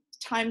different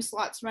time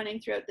slots running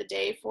throughout the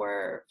day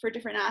for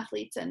different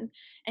athletes, and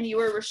you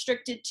were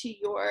restricted to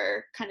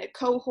your kind of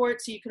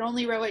cohort, so you could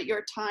only row at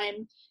your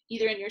time,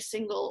 either in your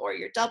single or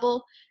your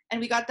double.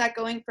 And we got that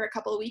going for a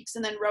couple of weeks,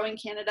 and then Rowing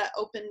Canada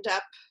opened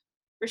up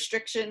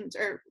restrictions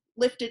or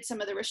lifted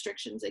some of the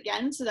restrictions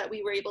again, so that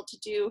we were able to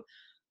do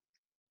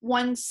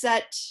one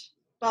set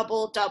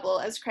bubble double,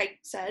 as Craig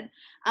said.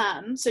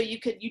 So you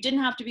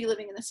didn't have to be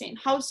living in the same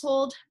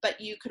household,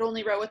 but you could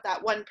only row with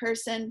that one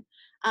person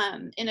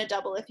in a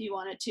double if you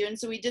wanted to. And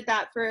so we did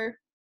that for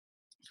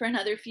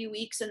another few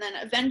weeks, and then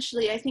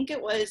eventually, I think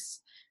it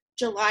was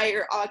July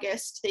or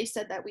August, they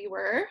said that we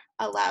were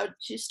allowed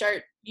to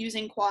start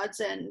using quads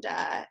and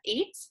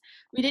 8s.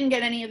 We didn't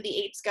get any of the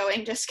 8s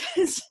going just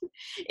because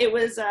it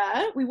was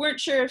we weren't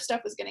sure if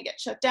stuff was going to get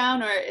shut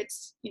down, or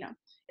it's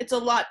a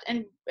lot,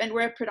 and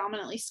we're a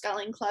predominantly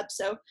sculling club,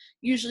 so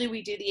usually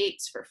we do the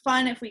 8s for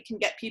fun if we can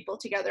get people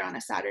together on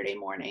a Saturday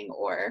morning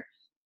or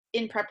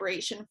in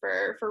preparation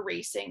for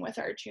racing with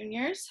our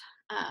juniors.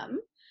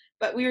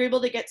 but we were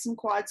able to get some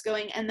quads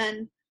going. And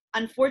then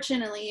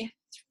unfortunately,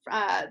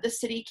 the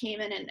city came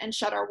in and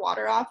shut our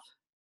water off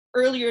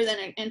earlier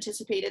than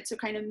anticipated. So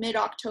kind of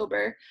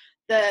mid-October,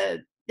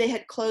 they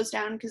had closed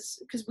down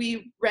because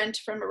we rent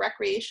from a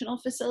recreational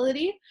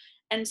facility.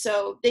 And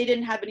so they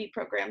didn't have any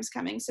programs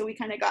coming. So we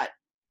kind of got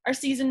our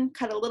season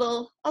cut a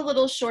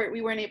little short.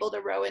 We weren't able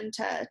to row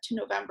into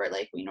November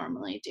like we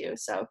normally do.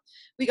 So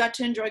we got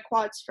to enjoy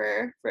quads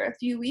for a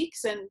few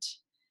weeks, and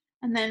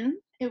then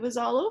it was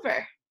all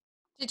over.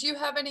 Did you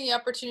have any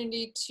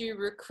opportunity to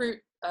recruit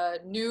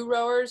new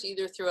rowers,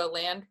 either through a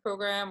land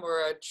program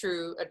or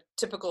a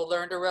typical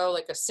learn to row,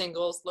 like a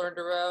singles learn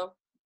to row?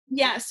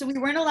 Yeah, so we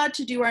weren't allowed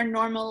to do our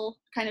normal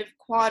kind of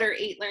quad or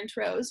 8 learned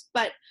rows,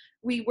 but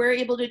we were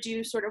able to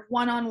do sort of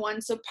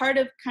one-on-one. So part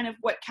of kind of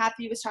what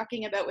Kathy was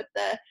talking about with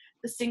the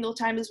single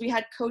time is we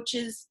had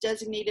coaches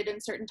designated in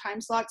certain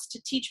time slots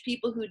to teach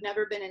people who'd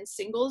never been in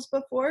singles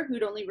before,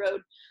 who'd only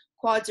rowed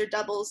quads or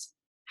doubles,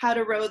 how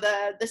to row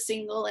the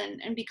single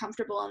and be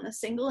comfortable on the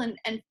single.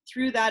 And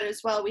through that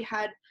as well, we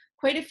had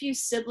quite a few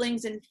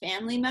siblings and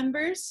family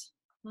members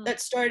that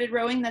started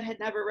rowing that had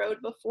never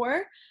rowed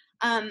before.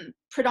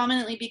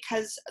 Predominantly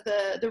because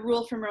the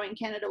rule from Rowing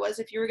Canada was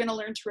if you were going to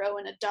learn to row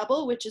in a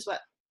double, which is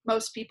what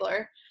most people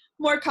are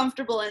more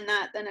comfortable in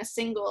that than a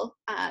single,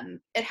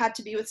 it had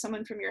to be with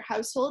someone from your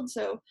household.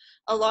 So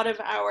a lot of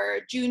our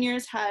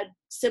juniors had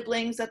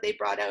siblings that they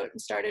brought out and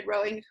started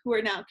rowing, who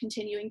are now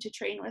continuing to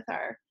train with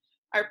our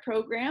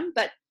program.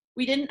 But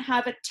we didn't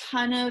have a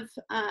ton of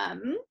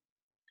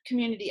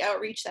community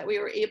outreach that we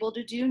were able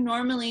to do.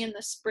 Normally in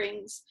the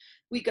springs,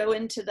 we go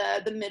into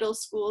the middle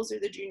schools or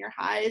the junior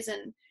highs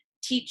and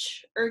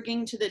teach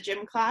erging to the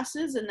gym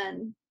classes, and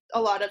then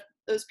a lot of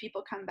those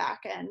people come back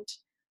and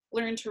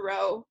learn to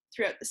row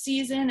throughout the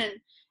season.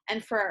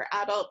 And for our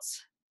adults,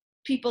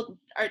 people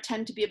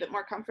tend to be a bit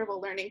more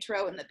comfortable learning to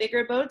row in the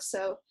bigger boats.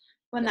 So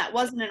when that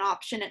wasn't an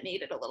option, it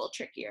made it a little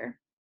trickier.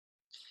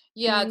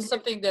 Yeah, it's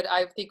something that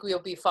I think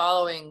we'll be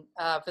following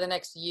for the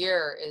next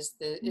year is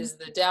the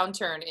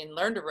downturn in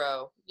learn to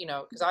row. You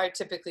know, because I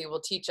typically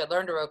will teach a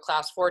learn to row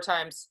class 4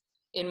 times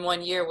in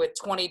 1 year with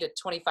 20 to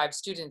 25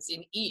 students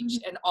in each,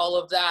 and all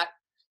of that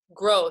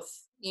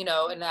growth, you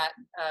know, and that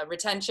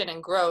retention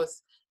and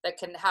growth that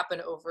can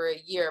happen over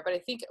a year. But I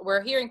think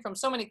we're hearing from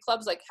so many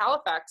clubs like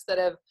Halifax that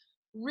have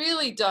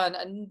really done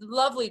a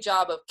lovely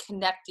job of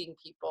connecting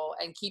people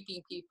and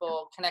keeping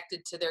people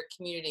connected to their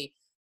community,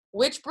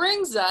 which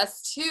brings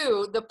us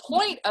to the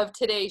point of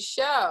today's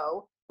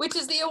show, which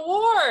is the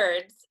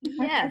awards.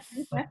 Yes.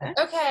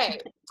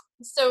 Okay,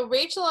 so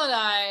Rachel and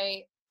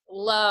I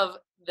love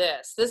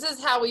this. This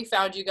is how we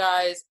found you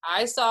guys.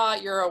 I saw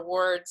your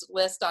awards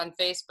list on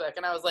Facebook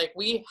and I was like,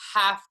 we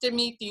have to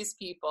meet these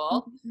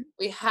people.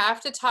 We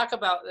have to talk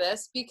about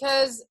this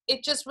because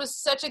it just was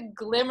such a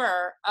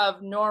glimmer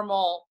of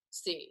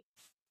normalcy.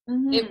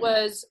 It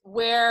was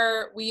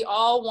where we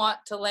all want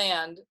to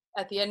land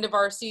at the end of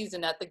our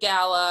season, at the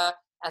gala,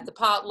 at the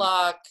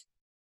potluck,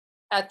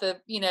 at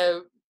the, you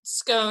know,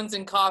 scones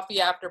and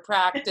coffee after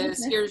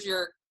practice. Here's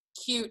your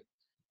cute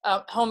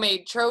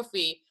homemade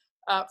trophy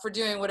for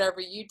doing whatever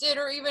you did,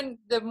 or even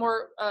the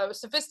more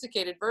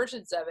sophisticated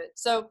versions of it.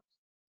 So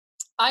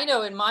I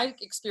know in my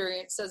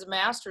experience as a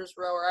master's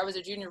rower, I was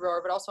a junior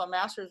rower, but also a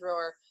master's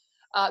rower,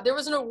 there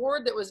was an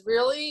award that was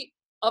really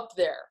up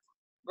there,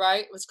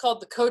 right? It was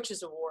called the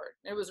Coaches Award.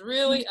 It was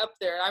really up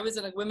there. I was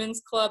in a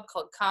women's club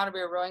called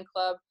Conabare Rowing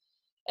Club,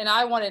 and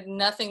I wanted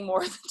nothing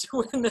more than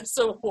to win this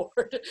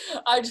award.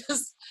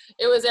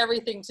 It was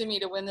everything to me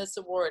to win this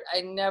award.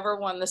 I never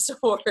won this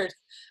award.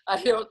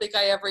 I don't think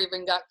I ever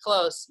even got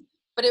close.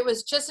 But it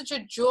was just such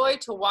a joy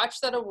to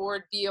watch that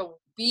award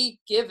be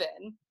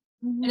given.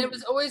 And it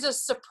was always a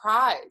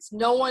surprise.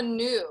 No one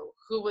knew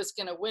who was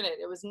going to win it.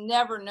 It was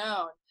never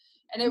known.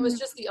 And it was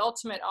just the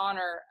ultimate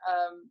honor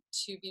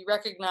to be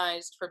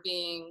recognized for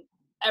being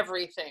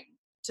everything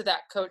to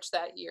that coach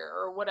that year,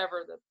 or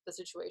whatever the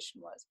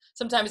situation was.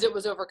 Sometimes it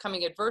was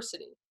overcoming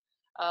adversity.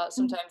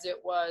 Sometimes it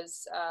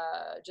was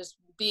just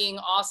being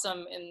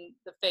awesome in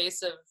the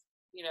face of,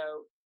 you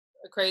know,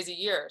 a crazy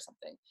year or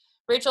something.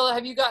 Rachel,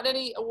 have you gotten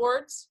any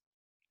awards?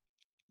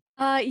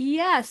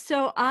 Yeah,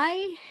 so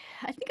I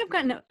think I've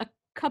gotten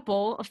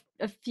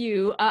a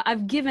few.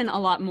 I've given a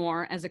lot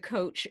more as a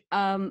coach,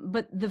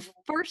 but the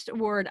first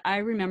award I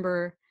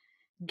remember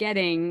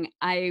getting,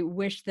 I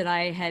wish that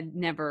I had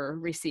never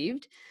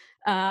received.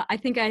 I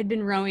think I had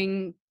been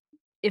rowing.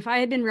 If I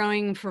had been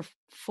rowing for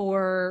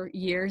 4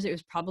 years, it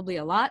was probably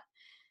a lot.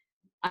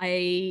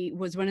 I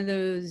was one of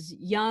those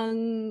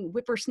young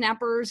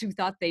whippersnappers who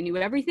thought they knew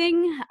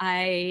everything.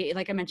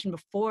 Like I mentioned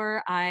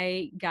before,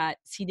 I got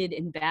seated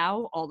in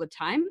bow all the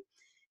time.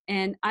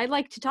 And I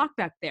like to talk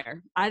back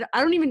there. I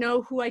don't even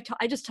know who I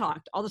just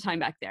talked all the time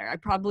back there. I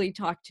probably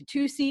talked to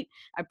 2-seat.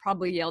 I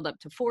probably yelled up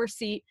to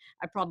 4-seat.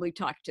 I probably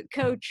talked to the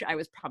coach. I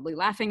was probably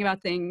laughing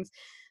about things.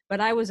 But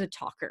I was a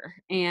talker.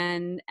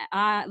 And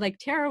like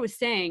Tara was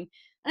saying,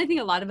 and I think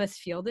a lot of us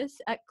feel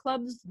this at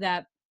clubs,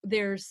 that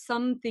there's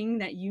something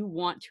that you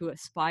want to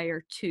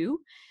aspire to.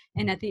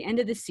 And at the end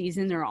of the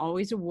season, there are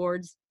always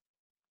awards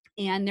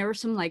And there were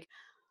some like,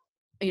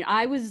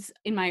 I was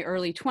in my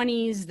early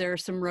 20s. There are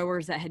some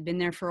rowers that had been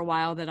there for a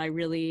while that I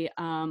really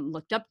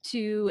looked up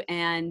to,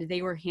 and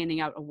they were handing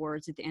out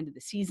awards at the end of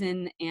the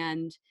season.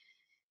 And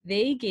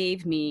they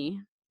gave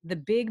me the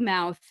Big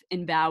Mouth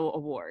and Bow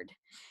Award.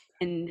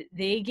 And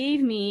they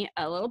gave me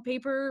a little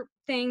paper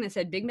thing that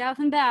said Big Mouth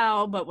and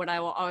Bow, but what I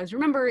will always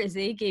remember is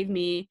they gave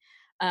me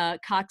a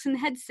Coxswain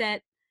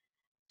headset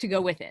to go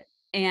with it.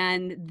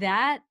 And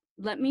that,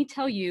 let me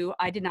tell you,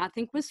 I did not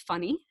think was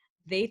funny.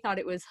 They thought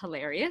it was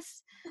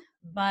hilarious,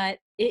 but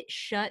it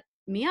shut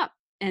me up.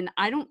 And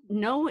I don't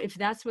know if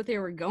that's what they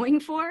were going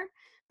for,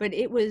 but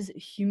it was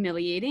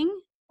humiliating.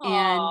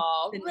 And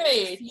Oh,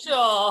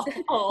 Rachel.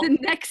 the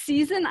next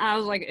season, I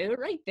was like, all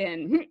right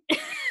then.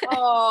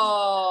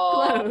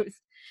 Oh. Close.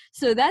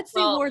 So that's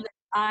the award that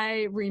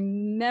I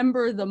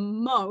remember the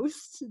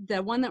most,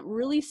 the one that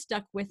really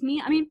stuck with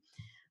me. I mean,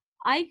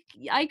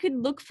 I could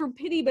look for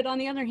pity, but on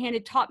the other hand,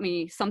 it taught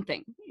me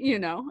something,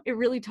 it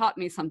really taught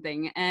me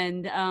something.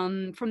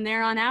 And from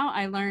there on out,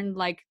 I learned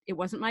like it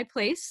wasn't my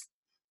place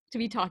to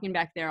be talking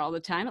back there all the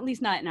time, at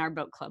least not in our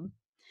boat club.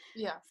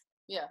 Yeah.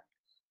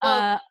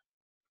 Well,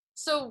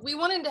 so we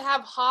wanted to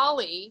have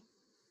Holly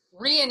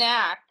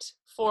reenact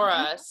for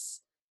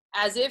us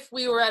as if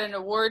we were at an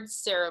awards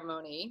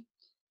ceremony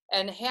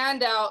and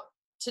hand out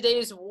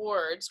today's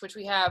awards, which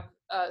we have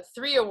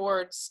 3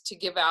 awards to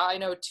give out. I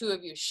know 2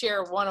 of you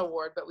share 1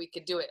 award, but we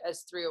could do it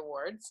as 3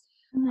 awards.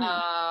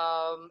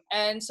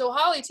 And so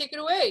Holly, take it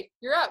away.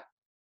 You're up.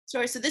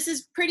 Sure. So this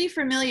is pretty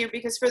familiar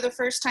because for the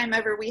first time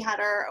ever, we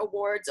had our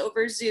awards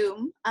over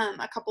Zoom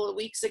a couple of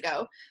weeks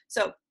ago.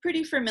 So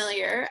pretty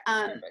familiar.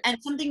 And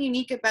something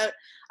unique about,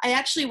 I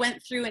actually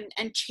went through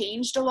and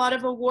changed a lot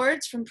of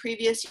awards from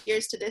previous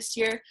years to this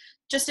year,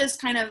 just as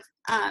kind of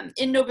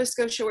in Nova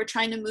Scotia, we're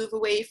trying to move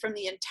away from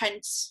the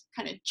intense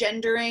kind of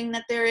gendering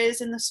that there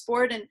is in the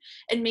sport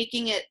and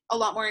making it a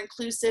lot more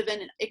inclusive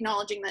and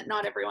acknowledging that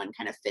not everyone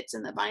kind of fits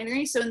in the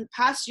binary. So in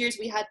past years,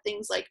 we had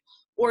things like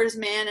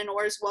oarsman and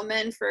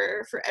oarswoman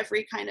for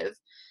every kind of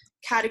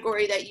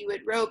category that you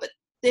would row. But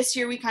this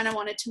year we kind of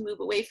wanted to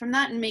move away from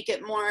that and make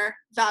it more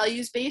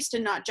values based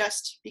and not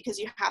just because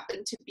you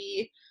happen to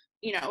be,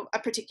 a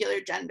particular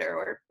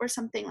gender or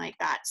something like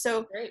that.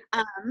 So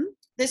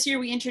this year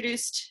we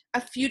introduced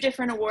a few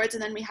different awards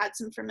and then we had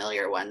some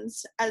familiar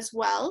ones as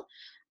well.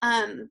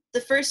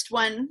 The first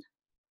one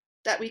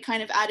that we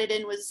kind of added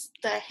in was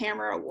the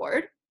Hammer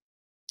Award.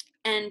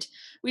 And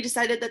we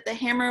decided that the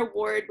Hammer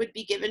Award would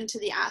be given to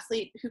the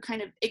athlete who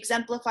kind of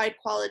exemplified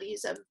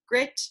qualities of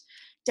grit,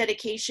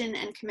 dedication,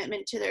 and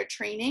commitment to their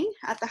training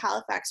at the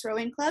Halifax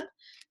Rowing Club.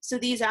 So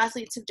these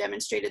athletes have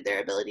demonstrated their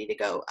ability to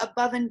go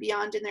above and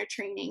beyond in their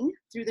training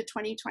through the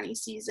 2020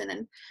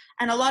 season.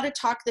 And a lot of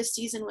talk this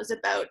season was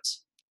about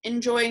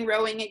enjoying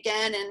rowing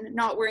again and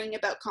not worrying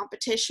about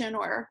competition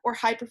or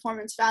high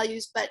performance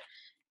values, but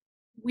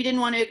we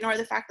didn't want to ignore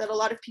the fact that a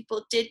lot of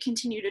people did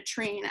continue to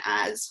train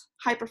as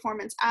high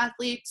performance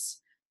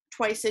athletes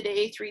twice a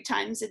day, 3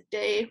 times a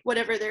day,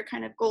 whatever their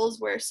kind of goals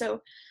were. So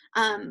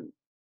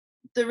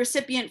the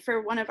recipient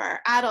for one of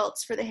our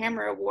adults for the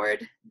Hammer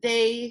Award,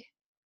 they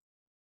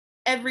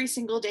every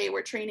single day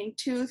were training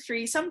 2,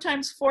 3,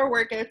 sometimes 4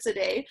 workouts a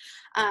day,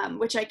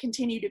 which I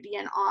continue to be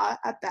in awe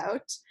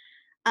about.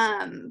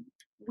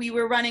 We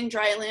were running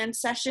dry land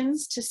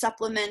sessions to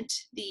supplement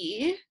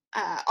the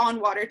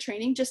on-water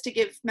training, just to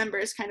give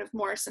members kind of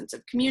more sense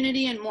of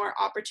community and more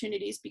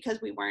opportunities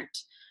because we weren't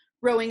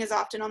rowing as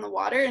often on the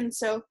water. And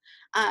so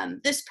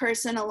this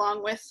person,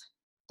 along with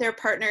their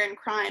partner in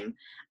crime,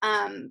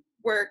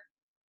 were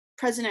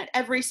present at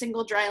every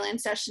single dry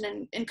land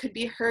session and could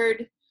be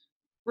heard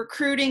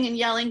recruiting and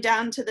yelling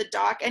down to the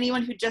dock,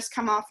 anyone who'd just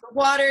come off the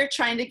water,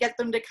 trying to get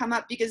them to come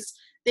up because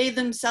they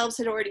themselves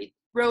had already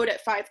rowed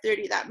at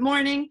 5:30 that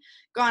morning,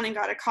 gone and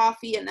got a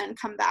coffee, and then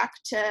come back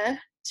to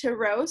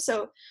row.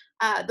 So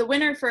the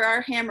winner for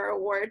our Hammer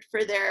Award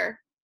for their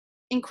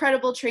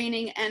incredible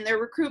training and their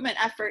recruitment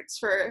efforts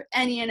for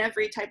any and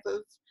every type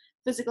of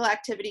physical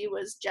activity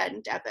was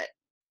Jen Devitt.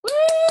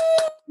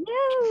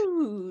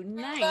 Woo!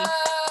 Nice.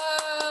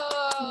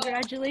 Whoa!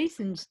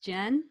 Congratulations,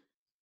 Jen.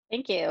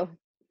 Thank you.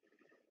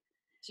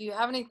 Do you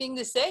have anything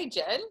to say,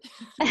 Jen?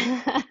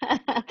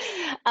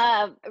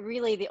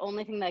 Really, the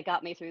only thing that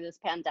got me through this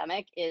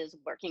pandemic is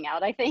working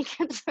out, I think.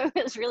 So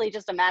it's really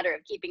just a matter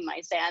of keeping my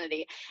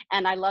sanity.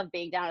 And I love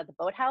being down at the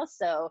boathouse.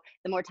 So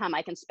the more time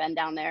I can spend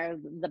down there,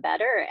 the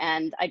better.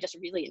 And I just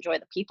really enjoy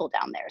the people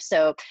down there.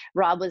 So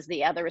Rob was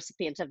the other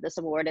recipient of this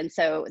award. And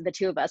so the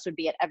 2 of us would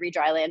be at every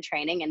dryland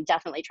training and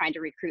definitely trying to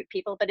recruit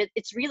people. But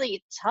it's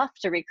really tough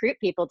to recruit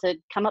people to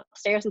come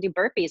upstairs and do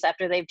burpees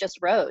after they've just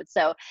rowed.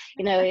 So,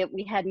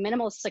 we had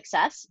minimal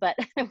success, but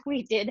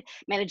we did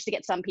manage to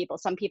get some people.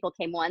 Some people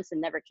came once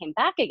and never came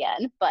back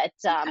again, but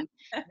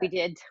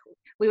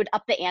we would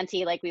up the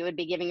ante, like we would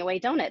be giving away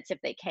donuts if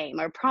they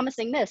came or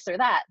promising this or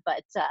that,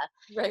 but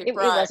it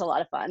was a lot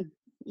of fun.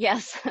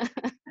 Yes.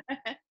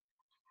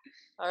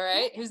 All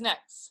right, who's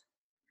next?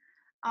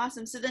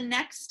 Awesome. So the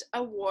next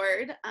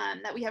award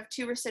that we have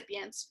 2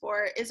 recipients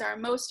for is our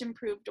Most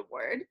Improved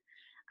Award.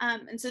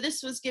 And so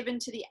this was given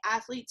to the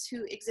athletes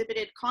who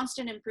exhibited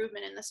constant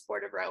improvement in the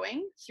sport of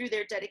rowing through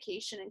their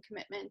dedication and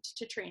commitment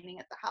to training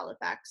at the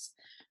Halifax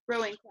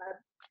Rowing Club.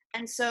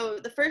 And so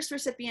the first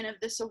recipient of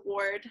this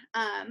award,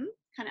 kind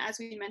of as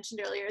we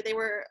mentioned earlier, they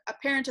were a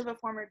parent of a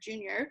former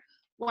junior,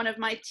 one of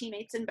my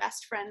teammates and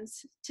best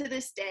friends to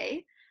this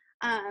day.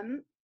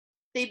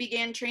 They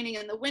began training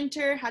in the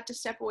winter, had to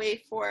step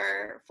away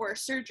for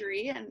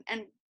surgery, and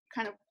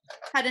kind of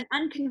had an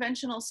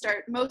unconventional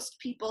start. Most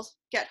people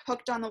get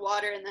hooked on the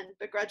water and then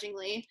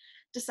begrudgingly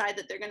decide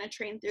that they're going to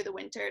train through the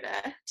winter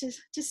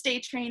to stay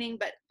training.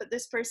 But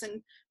this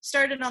person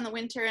started on the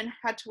winter and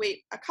had to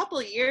wait a couple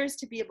of years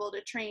to be able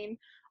to train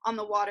on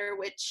the water,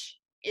 which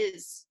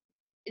is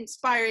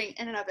inspiring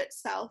in and of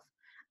itself.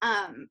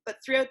 But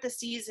throughout the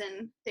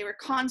season, they were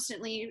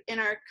constantly in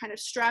our kind of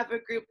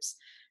Strava groups,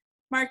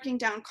 marking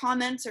down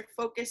comments or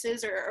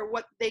focuses or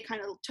what they kind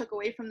of took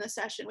away from the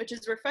session, which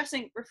is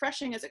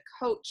refreshing as a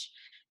coach,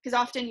 because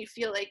often you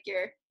feel like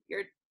you're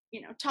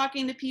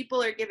talking to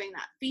people or giving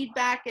that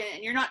feedback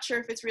and you're not sure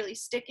if it's really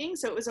sticking.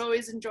 So it was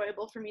always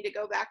enjoyable for me to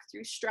go back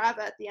through Strava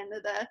at the end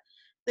of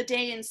the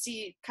day and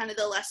see kind of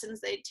the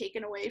lessons they'd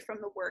taken away from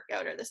the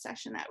workout or the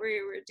session that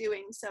we were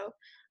doing. So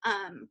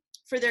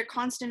for their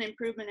constant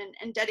improvement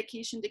and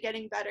dedication to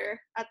getting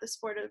better at the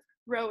sport of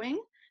rowing,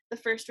 the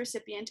first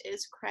recipient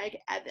is Craig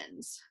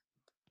Evans.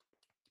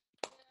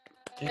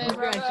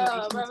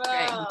 Congratulations,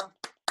 Craig.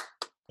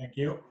 Thank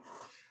you.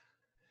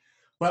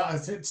 Well,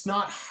 it's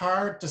not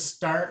hard to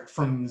start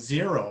from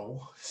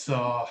zero.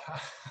 So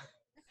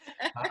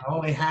I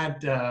only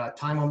had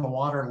time on the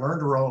water,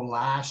 learned to row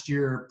last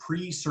year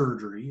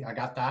pre-surgery. I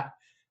got that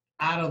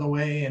out of the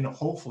way and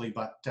hopefully,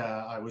 but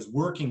I was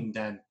working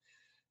then.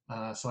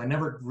 So I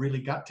never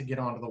really got to get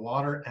onto the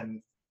water.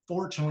 And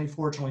fortunately,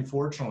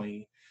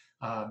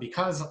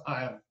 because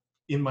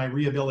in my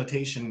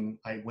rehabilitation,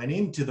 I went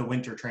into the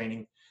winter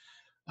training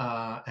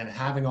and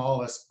having all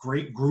this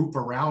great group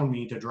around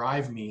me to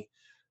drive me,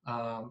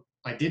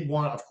 I did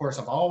want, of course,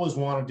 I've always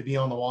wanted to be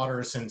on the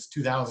water since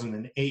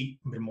 2008.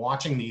 I've been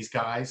watching these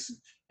guys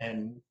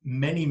and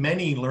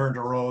many learn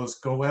to rows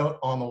go out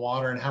on the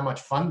water and how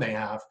much fun they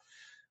have.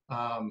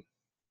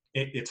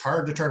 It's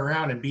hard to turn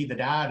around and be the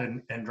dad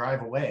and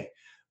drive away,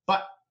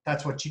 but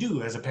that's what you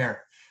do as a parent.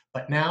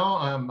 But now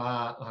I'm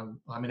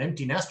an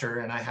empty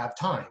nester and I have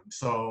time.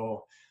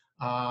 So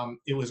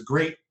it was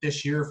great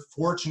this year.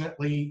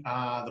 Fortunately,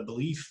 the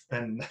belief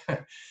and a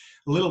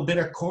little bit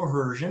of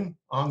coercion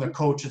on the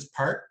coach's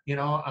part,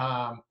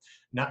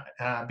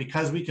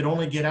 because we could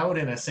only get out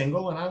in a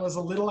single, and I was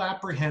a little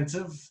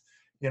apprehensive,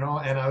 and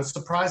I was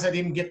surprised I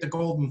didn't get the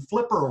Golden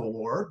Flipper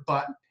Award,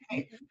 but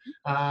hey,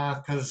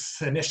 because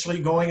initially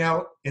going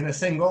out in a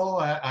single,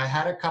 I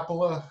had a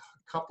couple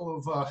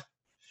of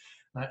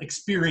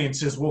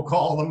experiences, we'll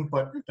call them,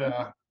 but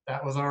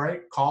that was all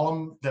right.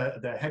 Colin,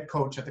 the head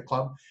coach at the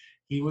club,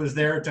 he was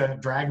there to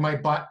drag my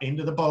butt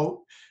into the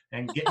boat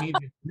and get me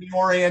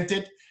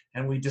reoriented.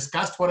 And we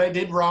discussed what I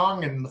did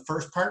wrong. And the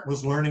first part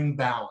was learning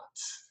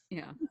balance.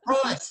 Yeah.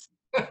 Right.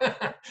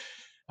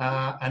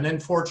 And then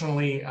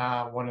fortunately,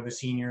 one of the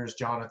seniors,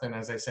 Jonathan,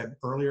 as I said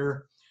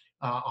earlier,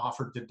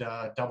 offered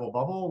to double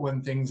bubble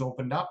when things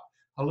opened up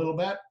a little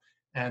bit.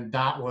 And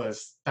that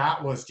was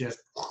just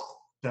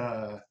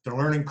the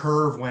learning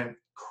curve went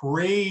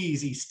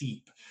crazy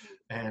steep,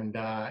 and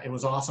it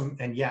was awesome.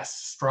 And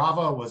yes,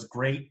 Strava was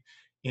great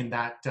in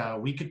that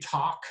we could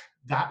talk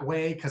that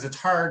way, because it's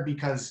hard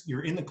because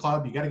you're in the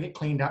club, you got to get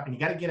cleaned up and you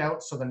got to get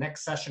out so the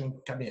next session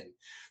can come in.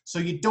 So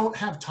you don't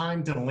have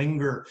time to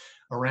linger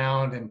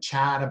around and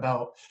chat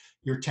about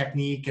your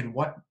technique and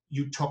what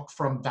you took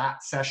from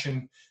that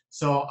session.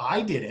 So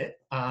I did it,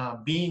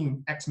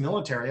 being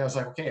ex-military. I was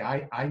like, okay,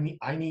 I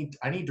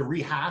need to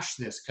rehash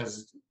this,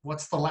 because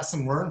what's the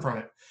lesson learned from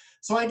it?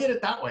 So I did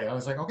it that way. I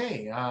was like,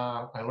 okay,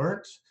 I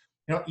learned,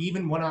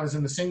 even when I was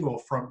in the single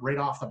from right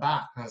off the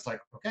bat, I was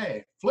like,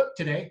 okay, flip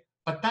today,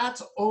 but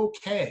that's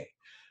okay.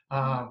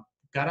 Got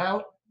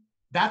out.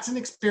 That's an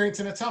experience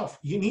in itself.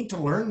 You need to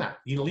learn that.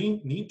 You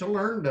need to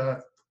learn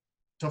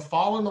to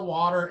fall in the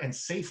water and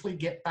safely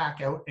get back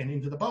out and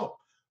into the boat.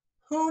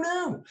 Who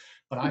knew?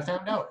 But I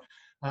found out.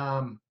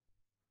 Well,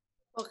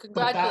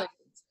 congratulations.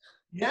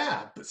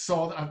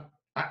 So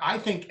I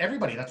think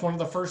everybody, that's one of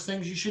the first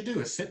things you should do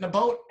is sit in a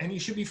boat, and you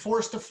should be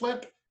forced to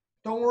flip.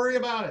 Don't worry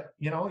about it.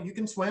 You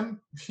can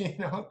swim,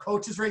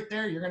 coach is right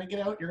there. You're going to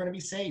get out. You're going to be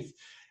safe.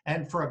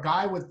 And for a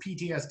guy with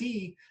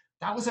PTSD,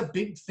 that was a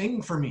big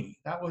thing for me.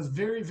 That was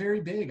very,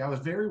 very big. I was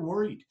very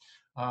worried.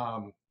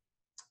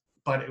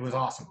 But it was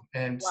awesome.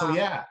 And so,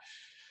 yeah,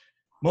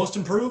 most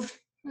improved.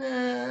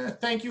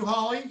 Thank you,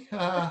 Holly.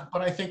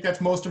 But I think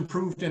that's most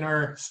improved in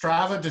our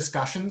Strava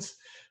discussions,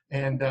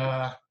 and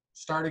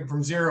starting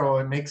from zero,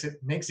 it makes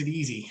it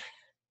easy.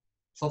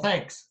 So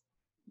thanks.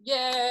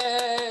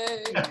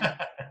 Yay!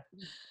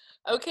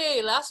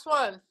 Okay, last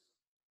one.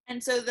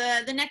 And so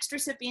the next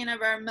recipient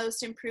of our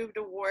most improved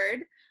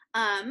award,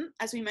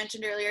 as we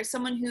mentioned earlier,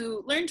 someone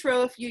who learned to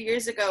row a few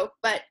years ago,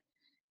 but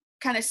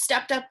kind of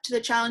stepped up to the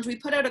challenge. We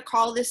put out a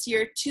call this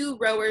year to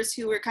rowers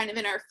who were kind of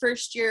in our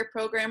first year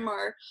program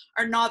or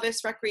our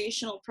novice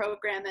recreational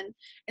program,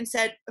 and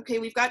said, okay,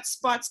 we've got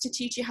spots to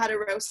teach you how to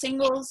row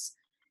singles.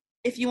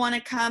 If you want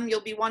to come,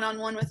 you'll be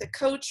one-on-one with a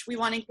coach. We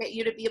want to get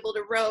you to be able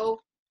to row,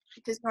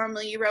 because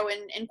normally you row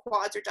in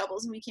quads or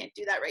doubles, and we can't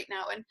do that right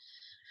now. And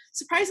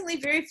surprisingly,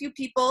 very few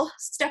people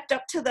stepped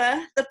up to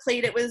the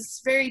plate. It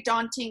was very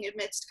daunting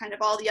amidst kind of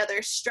all the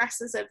other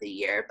stresses of the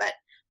year,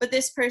 but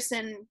this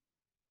person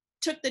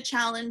took the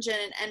challenge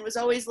and was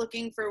always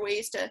looking for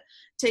ways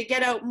to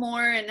get out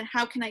more, and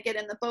how can I get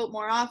in the boat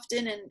more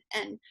often,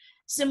 and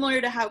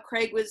similar to how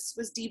Craig was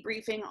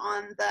debriefing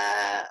on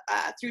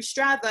the through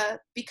Strava,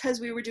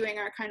 because we were doing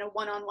our kind of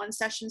one-on-one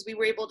sessions, we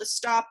were able to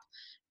stop,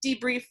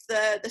 debrief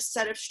the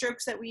set of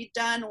strokes that we'd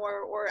done,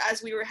 or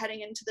as we were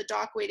heading into the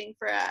dock waiting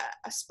for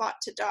a spot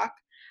to dock,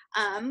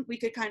 we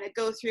could kind of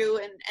go through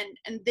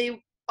and they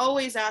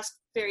always asked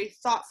very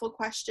thoughtful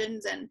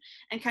questions, and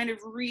kind of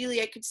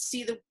really, I could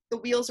see the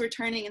wheels were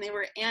turning, and they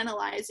were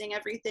analyzing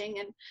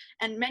everything,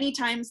 and many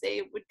times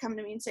they would come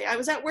to me and say, I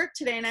was at work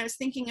today and I was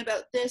thinking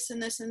about this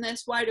and this and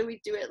this, why do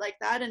we do it like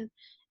that? And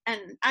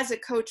as a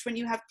coach, when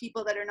you have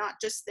people that are not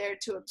just there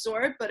to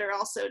absorb, but are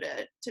also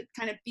to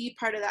kind of be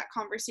part of that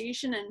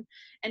conversation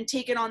and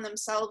take it on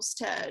themselves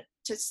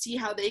to see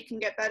how they can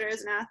get better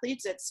as an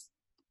athlete, it's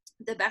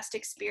the best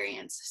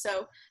experience.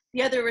 So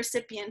the other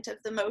recipient of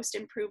the Most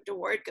Improved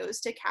Award goes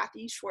to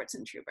Kathy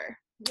Schwartzentruber.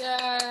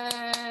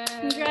 Yay!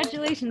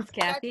 Congratulations,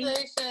 Kathy.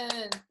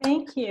 Congratulations.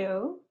 Thank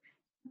you.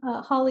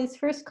 Holly's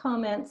first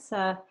comments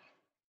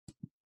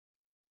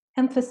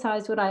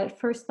emphasized what I at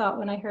first thought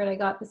when I heard I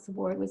got this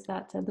award, was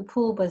that the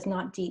pool was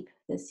not deep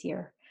this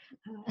year,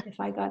 if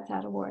I got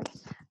that award.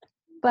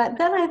 But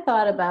then I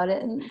thought about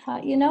it and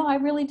thought, I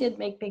really did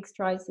make big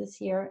strides this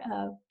year.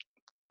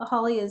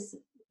 Holly is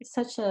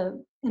such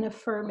an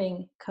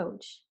affirming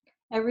coach.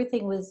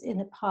 Everything was in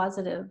a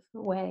positive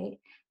way,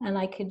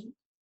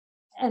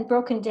 and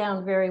broken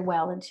down very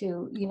well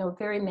into,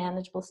 very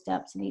manageable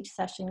steps, in each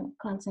session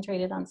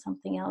concentrated on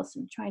something else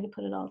and trying to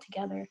put it all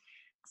together.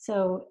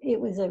 So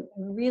it was a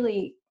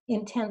really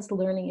intense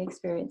learning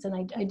experience,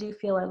 and I do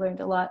feel I learned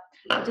a lot.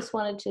 I just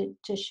wanted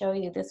to show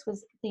you, this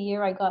was the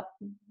year I got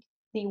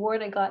the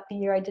award. I got the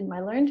year I did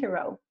my Learn to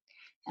Row,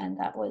 and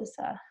that was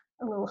a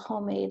little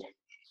homemade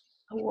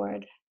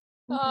award.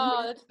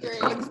 Oh, that's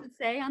great. What does it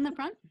say on the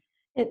front?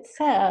 It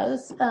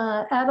says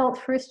Adult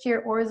First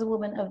Year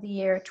Oarswoman of the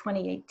Year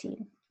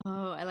 2018,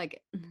 Oh, I like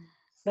it.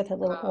 with a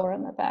little Wow. oar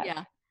on the back.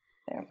 Yeah.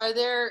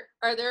 There.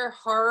 Are there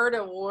hard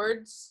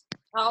awards,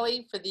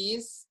 Holly, for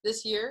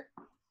this year?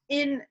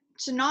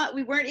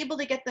 We weren't able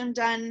to get them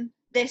done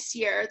this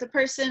year.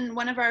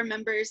 One of our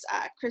members,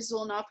 Chris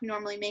Zulnoff, who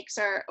normally makes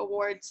our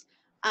awards,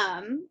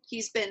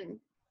 he's been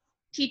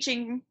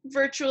teaching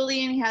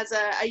virtually, and he has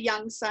a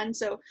young son,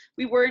 so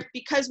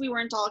because we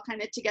weren't all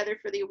kind of together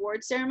for the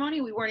award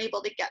ceremony, we weren't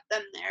able to get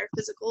them their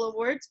physical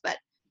awards. But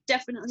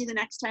definitely the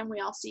next time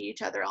we all see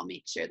each other, I'll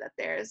make sure that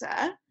there's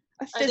a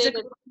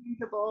physical,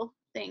 tangible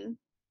thing.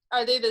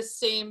 Are they the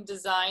same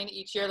design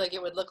each year, like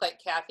it would look like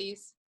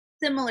Kathy's?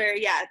 Similar,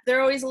 yeah.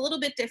 They're always a little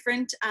bit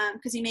different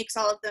because he makes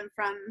all of them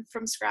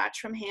from scratch,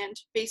 from hand,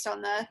 based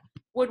on the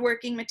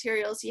woodworking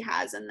materials he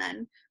has. And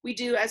then we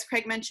do, as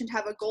Craig mentioned,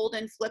 have a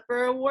Golden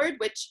Flipper Award,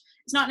 which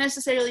is not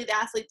necessarily the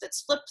athlete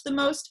that's flipped the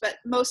most, but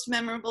most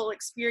memorable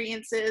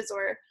experiences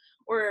or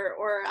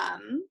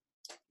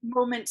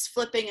moments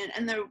flipping.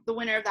 And the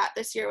winner of that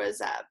this year was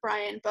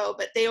Brian Bowe.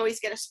 But they always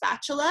get a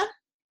spatula,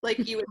 like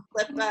you would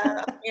flip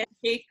a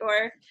pancake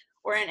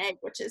or an egg,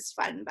 which is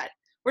fun. But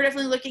we're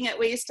definitely looking at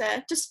ways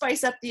to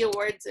spice up the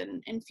awards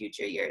in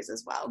future years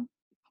as well.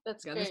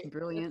 That's God, great. that's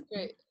brilliant. That's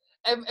great.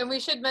 And we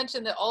should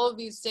mention that all of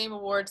these same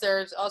awards,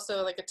 there's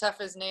also like a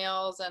Tough as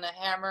Nails and a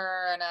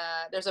hammer, and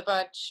there's a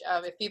bunch.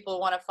 If people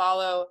want to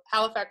follow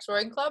Halifax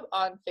Rowing Club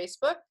on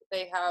Facebook,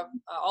 they have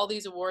all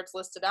these awards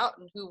listed out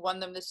and who won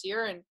them this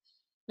year. And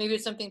maybe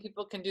it's something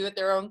people can do at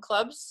their own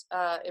clubs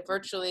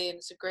virtually. And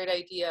it's a great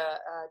idea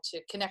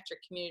to connect your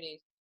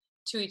community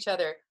to each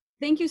other.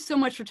 Thank you so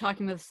much for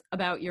talking with us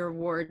about your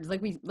awards.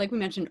 Like we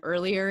mentioned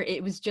earlier,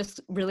 it was just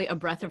really a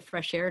breath of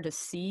fresh air to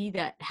see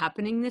that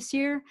happening this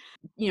year.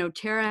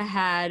 Tara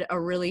had a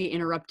really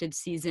interrupted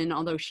season,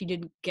 although she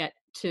did get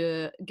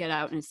to get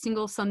out in a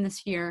single some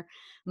this year.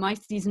 My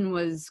season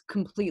was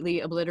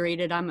completely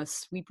obliterated. I'm a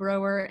sweep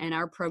rower, and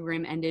our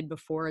program ended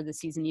before the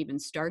season even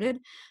started.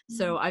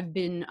 So I've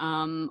been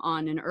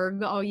on an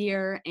erg all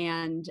year,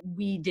 and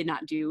we did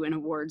not do an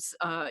awards,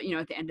 at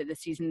the end of the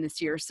season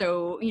this year.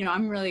 So,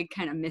 I'm really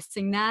kind of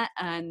missing that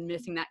and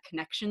missing that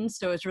connection.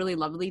 So it's really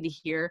lovely to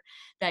hear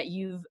that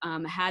you've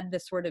had the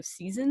sort of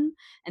season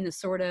and the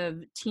sort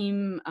of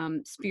team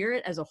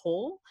spirit as a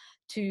whole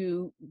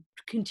to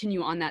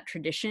continue on that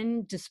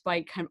tradition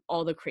despite kind of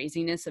all the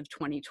craziness of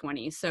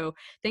 2020. So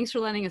thanks for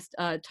letting us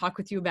talk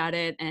with you about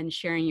it and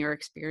sharing your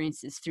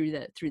experiences through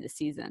the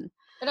season.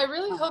 And I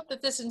really hope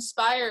that this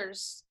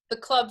inspires the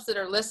clubs that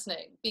are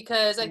listening,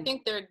 because I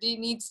think there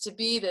needs to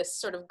be this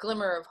sort of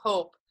glimmer of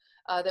hope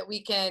that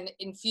we can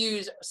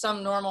infuse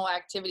some normal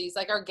activities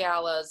like our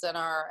galas and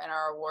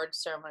our award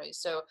ceremonies.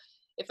 So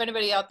if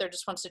anybody out there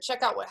just wants to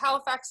check out what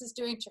Halifax is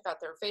doing, check out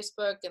their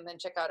Facebook and then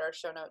check out our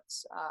show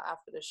notes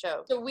after the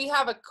show. So we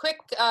have a quick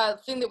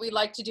thing that we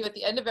like to do at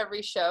the end of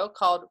every show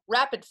called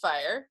Rapid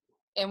Fire.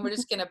 And we're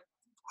just going to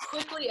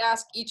quickly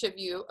ask each of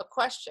you a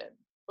question.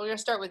 We're going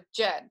to start with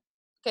Jen.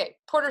 Okay,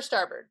 port or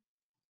starboard?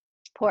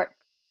 Port.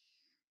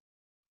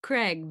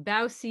 Craig,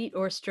 bow seat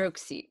or stroke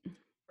seat?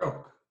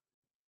 Stroke.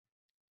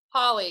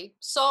 Holly,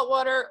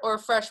 saltwater or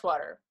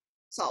freshwater?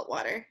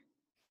 Saltwater.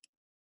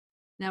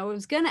 Now, I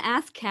was going to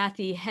ask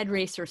Kathy head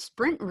race or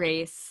sprint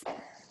race,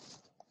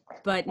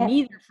 but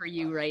neither for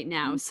you right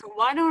now. So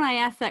why don't I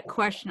ask that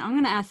question? I'm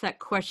going to ask that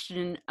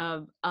question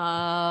of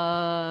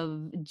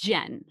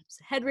Jen.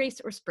 Head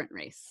race or sprint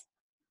race?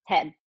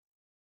 Head.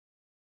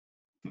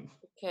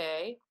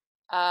 Okay.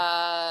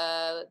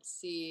 Let's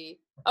see.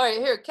 All right,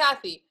 here,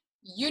 Kathy.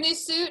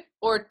 Unisuit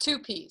or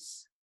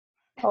two-piece?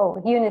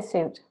 Oh,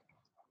 unisuit.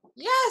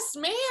 Yes,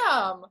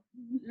 ma'am.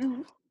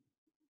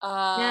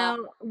 Now,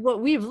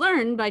 what we've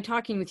learned by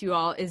talking with you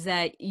all is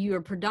that you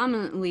are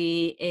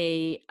predominantly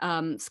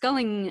a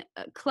sculling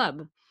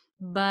club.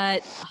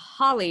 But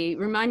Holly,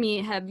 remind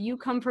me, have you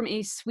come from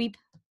a sweep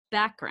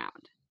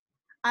background?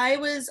 I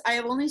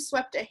have only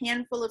swept a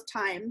handful of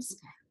times,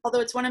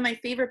 although it's one of my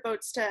favorite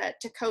boats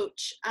to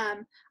coach.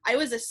 I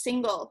was a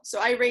single, so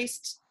I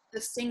raced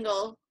the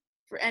single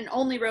and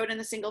only rowed in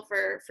the single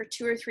for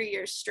 2 or 3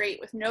 years straight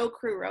with no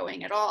crew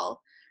rowing at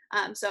all.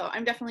 So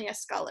I'm definitely a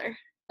sculler.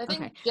 I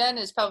think Jen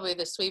is probably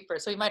the sweeper,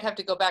 so we might have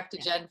to go back to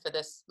Jen for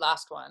this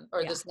last one,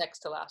 or this next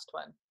to last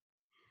one.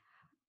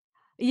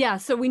 Yeah,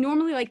 so we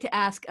normally like to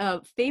ask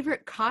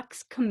favorite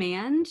Cox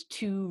command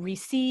to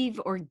receive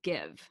or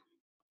give.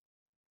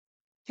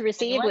 To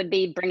receive would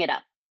be bring it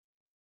up.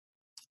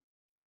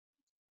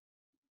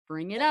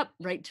 Bring it up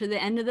right to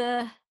the end of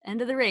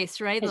the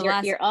race, right?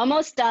 You're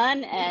almost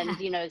done, and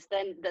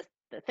then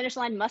the finish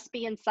line must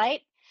be in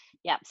sight.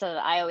 Yeah, so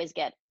I always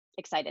get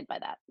excited by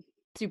that.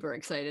 Super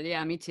excited.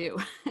 Yeah, me too.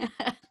 Yeah.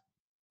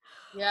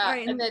 All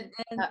right, and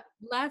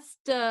last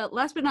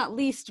but not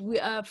least,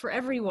 for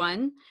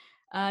everyone,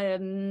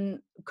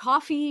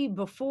 coffee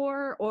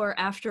before or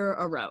after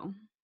a row?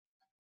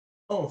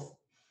 Both.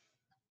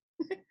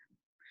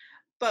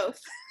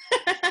 Both.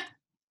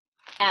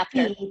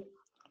 After.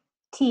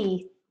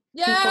 Tea.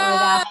 Yeah. Before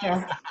and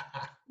after.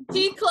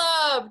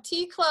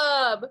 Tea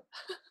club.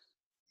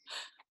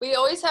 We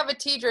always have a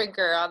tea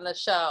drinker on the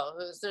show.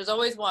 There's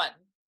always one.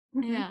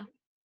 Yeah.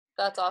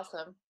 That's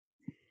awesome.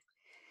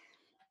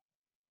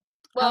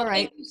 Well,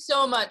 thank you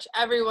so much,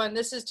 everyone.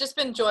 This has just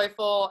been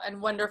joyful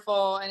and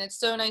wonderful, and it's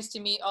so nice to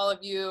meet all of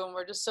you, and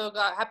we're just so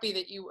happy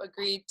that you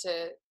agreed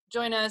to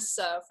join us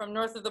from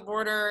north of the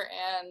border,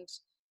 and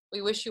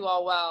we wish you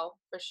all well,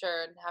 for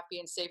sure, and happy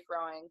and safe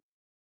rowing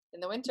in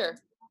the winter.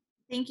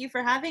 Thank you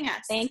for having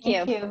us. Thank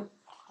you.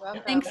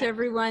 Welcome. Thanks,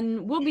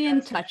 everyone. We'll be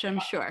in touch, I'm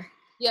sure.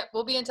 Yep,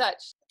 we'll be in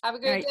touch. Have a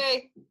great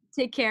day.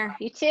 Take care.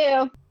 You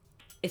too.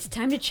 It's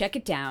time to check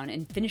it down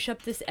and finish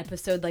up this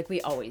episode like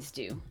we always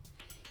do.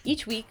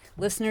 Each week,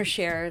 listeners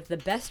share the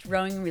best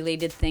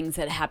rowing-related things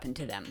that happened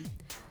to them.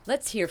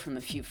 Let's hear from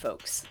a few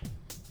folks.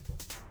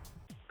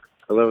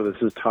 Hello,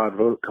 this is Todd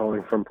Vogt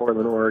calling from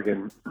Portland,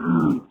 Oregon,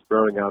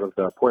 rowing out of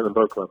the Portland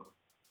Boat Club.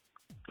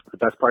 The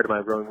best part of my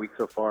rowing week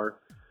so far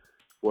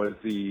was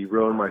the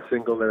rowing my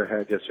single that I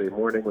had yesterday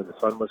morning when the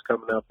sun was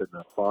coming up and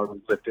the fog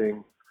was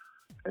lifting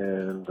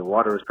and the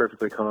water was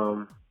perfectly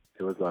calm.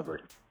 It was lovely.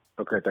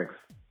 Okay, thanks.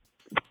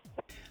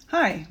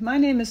 Hi, my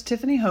name is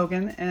Tiffany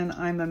Hogan, and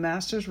I'm a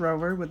master's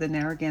rower with the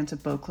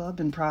Narragansett Boat Club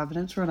in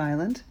Providence, Rhode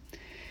Island.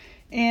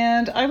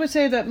 And I would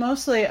say that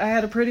mostly I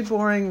had a pretty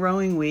boring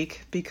rowing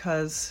week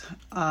because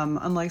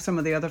unlike some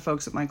of the other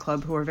folks at my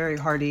club who are very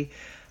hardy,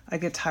 I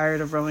get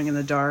tired of rowing in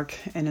the dark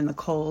and in the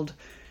cold,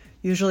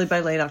 usually by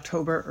late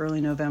October,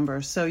 early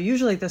November. So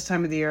usually at this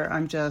time of the year,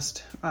 I'm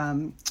just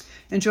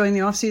enjoying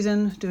the off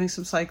season, doing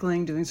some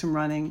cycling, doing some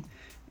running,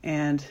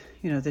 and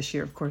this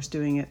year, of course,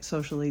 doing it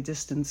socially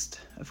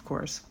distanced, of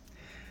course.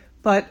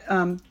 But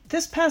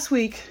this past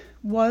week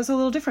was a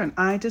little different.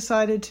 I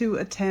decided to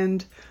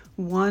attend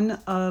one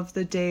of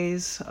the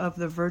days of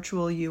the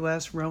virtual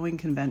U.S. rowing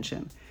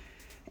convention.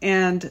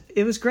 And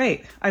it was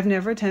great. I've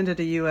never attended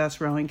a U.S.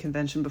 rowing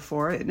convention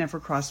before. It never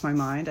crossed my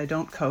mind. I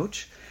don't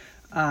coach.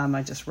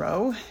 I just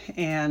row.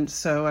 And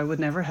so I would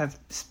never have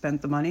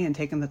spent the money and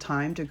taken the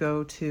time to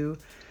go to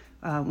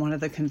one of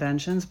the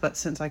conventions. But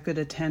since I could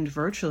attend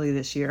virtually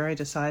this year, I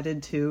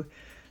decided to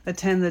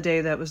attend the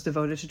day that was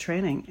devoted to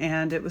training,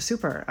 and it was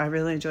super. I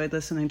really enjoyed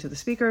listening to the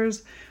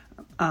speakers,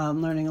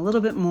 learning a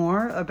little bit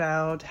more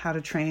about how to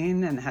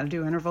train and how to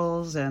do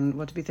intervals and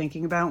what to be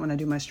thinking about when I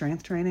do my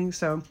strength training.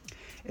 So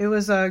it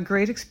was a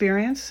great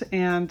experience,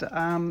 and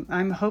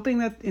I'm hoping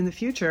that in the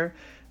future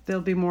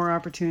there'll be more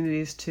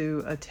opportunities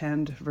to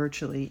attend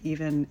virtually,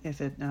 even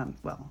if it,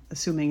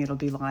 assuming it'll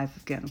be live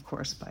again, of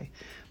course,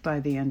 by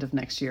the end of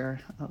next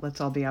year. Let's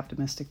all be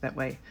optimistic that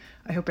way.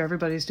 I hope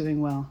everybody's doing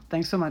well.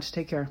 Thanks so much.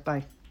 Take care.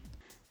 Bye.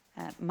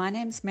 My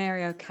name's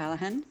Mary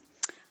O'Callaghan.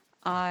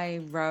 I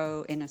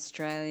row in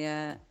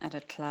Australia at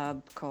a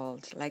club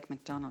called Lake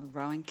Macdonald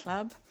Rowing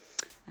Club.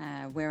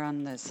 We're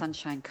on the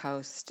Sunshine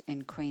Coast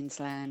in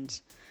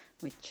Queensland,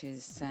 which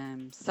is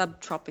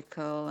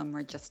subtropical, and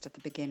we're just at the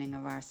beginning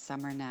of our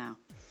summer now.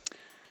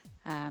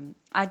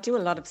 I do a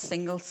lot of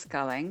single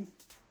sculling,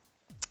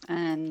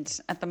 and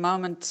at the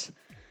moment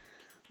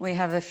we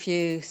have a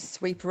few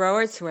sweep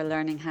rowers who are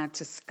learning how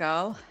to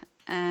scull.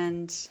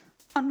 And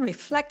on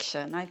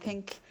reflection, I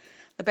think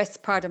the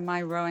best part of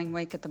my rowing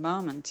week at the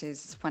moment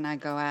is when I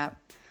go out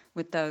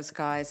with those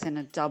guys in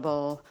a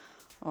double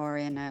or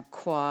in a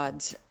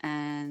quad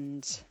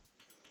and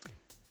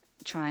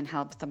try and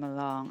help them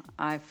along.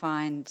 I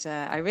find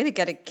I really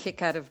get a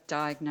kick out of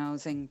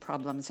diagnosing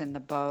problems in the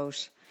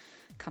boat,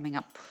 coming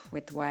up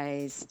with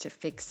ways to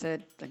fix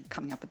it and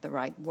coming up with the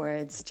right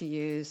words to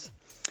use.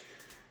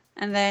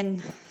 And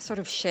then sort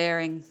of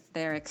sharing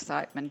their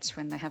excitement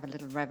when they have a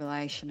little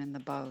revelation in the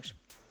boat.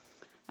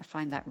 I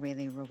find that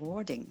really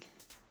rewarding.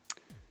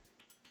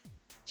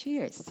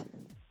 Cheers.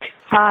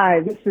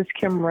 Hi, this is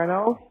Kim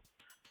Reynolds.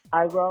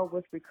 I row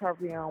with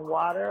Recovery on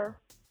Water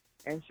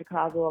in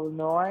Chicago,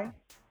 Illinois.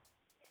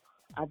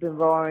 I've been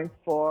rowing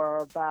for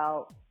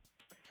about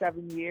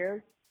 7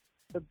 years.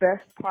 The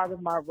best part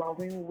of my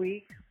rowing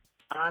week,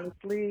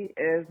 honestly,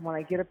 is when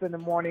I get up in the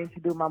morning to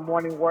do my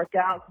morning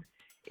workout.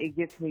 It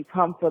gets me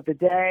pumped for the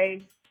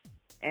day,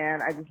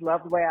 and I just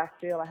love the way I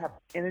feel. I have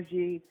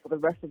energy for the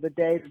rest of the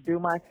day to do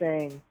my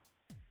thing.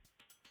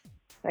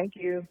 Thank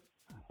you.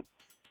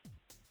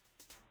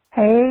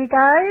 Hey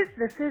guys,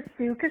 this is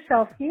Sue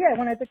Koshelski. I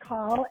wanted to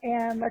call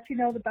and let you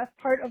know the best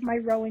part of my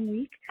rowing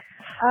week.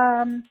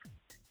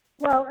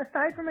 Well,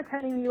 aside from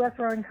attending the U.S.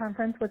 Rowing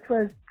Conference, which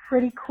was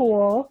pretty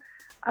cool,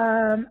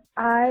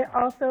 I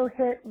also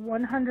hit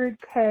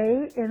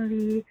 100K in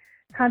the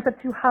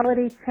Concept 2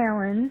 Holiday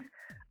Challenge.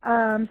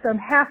 So I'm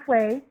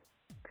halfway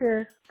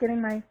to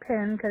getting my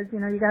pin because, you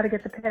know, you got to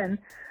get the pin.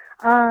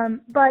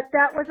 But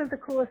that wasn't the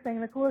coolest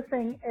thing. The coolest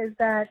thing is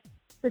that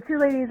the two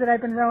ladies that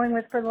I've been rowing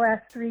with for the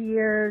last 3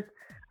 years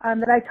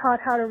that I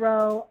taught how to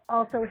row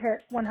also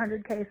hit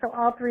 100K. So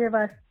all three of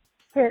us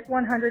hit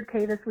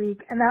 100K this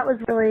week. And that was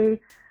really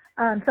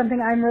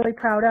something I'm really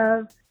proud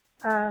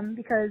of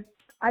because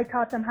I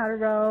taught them how to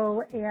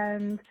row,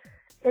 and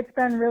it's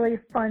been a really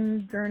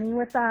fun journey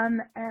with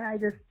them. And I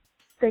just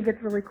think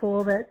it's really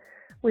cool that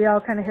we all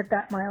kind of hit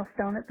that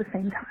milestone at the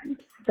same time.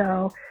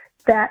 So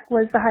that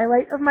was the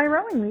highlight of my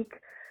rowing week.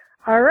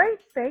 All right,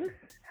 thanks.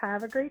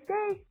 Have a great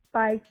day.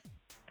 Bye.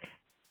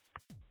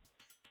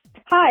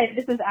 Hi,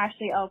 this is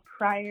Ashley L.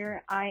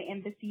 Pryor. I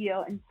am the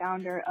CEO and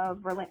founder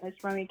of Relentless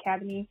Rowing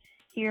Academy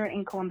here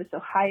in Columbus,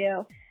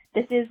 Ohio.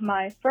 This is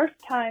my first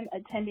time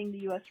attending the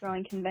U.S.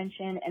 Rowing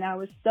Convention, and I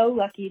was so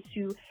lucky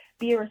to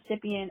be a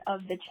recipient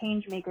of the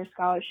Changemaker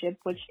Scholarship,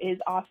 which is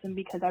awesome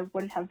because I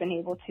wouldn't have been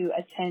able to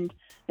attend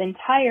the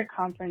entire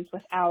conference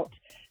without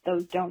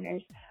those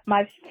donors.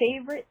 My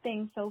favorite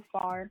thing so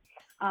far,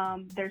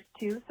 there's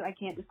two, so I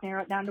can't just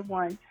narrow it down to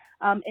one,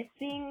 is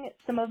seeing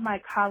some of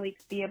my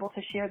colleagues be able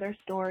to share their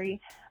story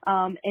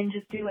and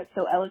just do it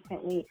so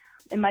eloquently.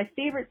 And my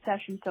favorite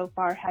session so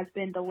far has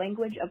been the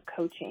language of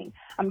coaching.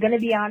 I'm going to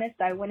be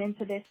honest, I went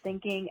into this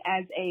thinking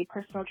as a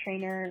personal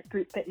trainer,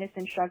 group fitness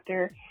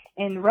instructor,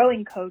 and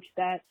rowing coach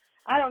that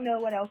I don't know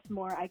what else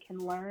more I can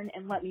learn.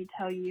 And let me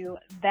tell you,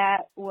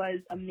 that was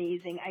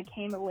amazing. I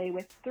came away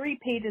with 3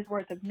 pages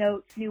worth of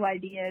notes, new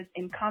ideas,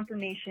 and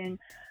confirmation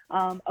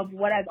of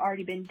what I've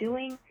already been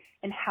doing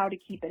and how to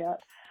keep it up.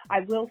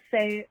 I will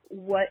say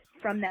what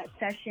from that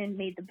session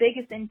made the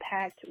biggest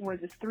impact were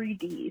the 3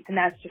 Ds, and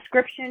that's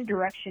description,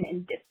 direction,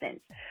 and distance.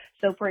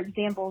 So for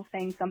example,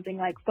 saying something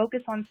like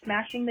focus on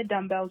smashing the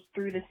dumbbells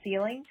through the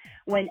ceiling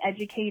when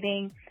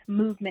educating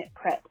movement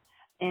prep.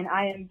 And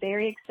I am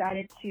very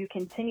excited to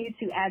continue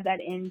to add that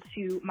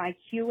into my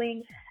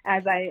cueing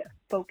as I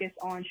focus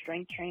on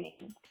strength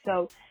training.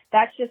 So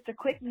that's just a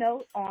quick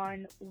note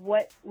on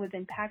what was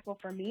impactful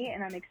for me,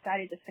 and I'm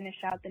excited to finish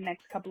out the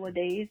next couple of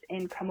days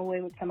and come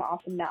away with some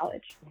awesome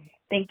knowledge.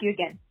 Thank you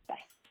again. Bye.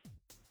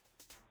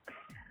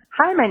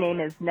 Hi, my name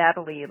is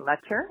Natalie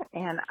Letcher,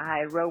 and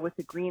I row with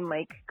the Green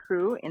Lake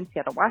crew in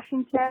Seattle,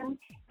 Washington.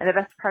 And the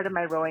best part of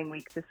my rowing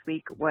week this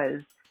week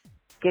was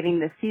getting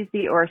the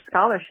CZ or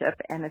scholarship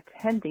and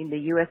attending the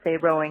USA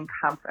Rowing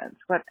Conference.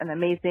 What an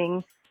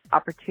amazing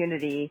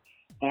opportunity.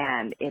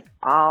 And it's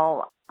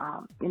all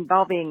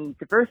involving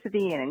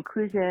diversity and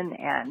inclusion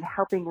and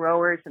helping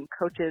rowers and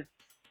coaches.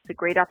 It's a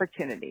great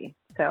opportunity.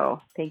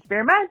 So thank you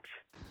very much.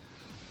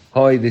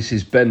 Hi, this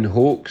is Ben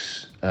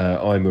Hawkes.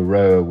 I'm a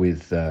rower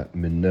with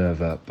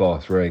Minerva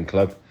Bath Rowing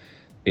Club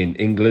in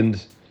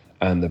England.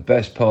 And the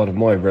best part of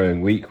my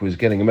rowing week was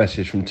getting a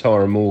message from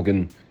Tara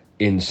Morgan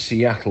in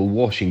Seattle,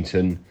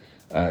 Washington,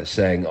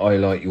 saying, I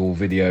like your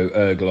video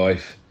Erg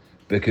Life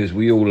because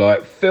we all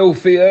like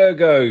filthy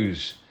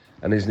ergos.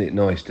 And isn't it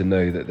nice to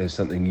know that there's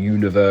something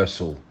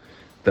universal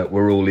that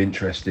we're all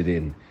interested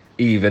in,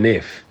 even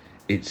if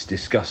it's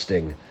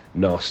disgusting,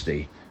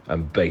 nasty,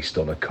 and based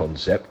on a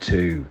concept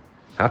too.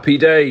 Happy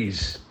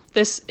days.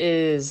 This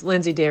is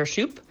Lindsay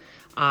Dare-Shoop.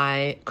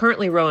 I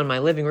currently row in my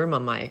living room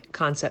on my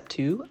Concept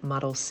 2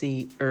 Model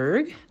C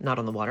erg, not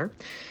on the water.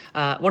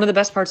 One of the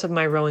best parts of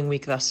my rowing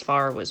week thus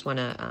far was when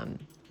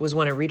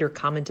a reader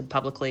commented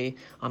publicly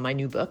on my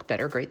new book,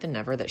 Better Great Than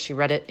Never, that she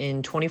read it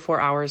in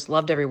 24 hours,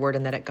 loved every word,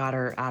 and that it got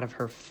her out of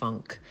her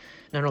funk.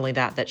 Not only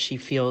that she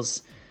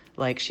feels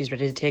like she's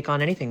ready to take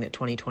on anything that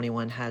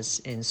 2021 has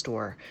in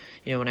store.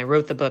 You know, when I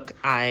wrote the book,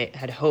 I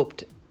had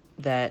hoped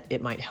that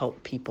it might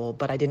help people,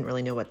 but I didn't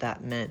really know what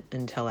that meant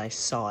until I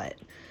saw it.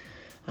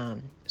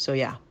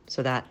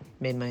 So that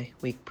made my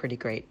week pretty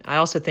great. I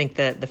also think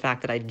that the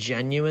fact that I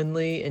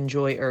genuinely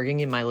enjoy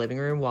erging in my living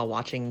room while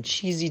watching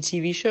cheesy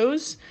TV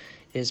shows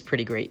is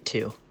pretty great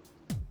too.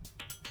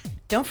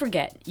 Don't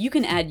forget, you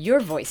can add your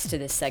voice to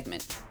this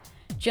segment.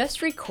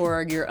 Just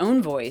record your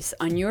own voice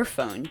on your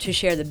phone to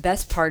share the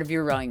best part of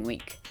your rowing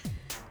week.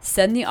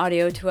 Send the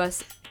audio to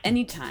us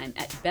anytime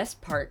at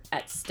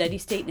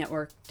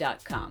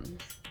bestpart@steadystatenetwork.com.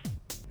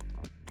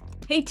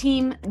 Hey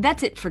team,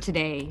 that's it for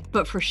today.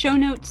 But for show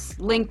notes,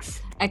 links,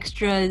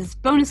 extras,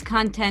 bonus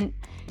content,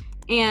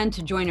 and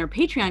to join our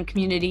Patreon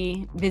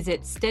community,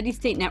 visit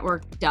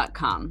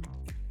steadystatenetwork.com.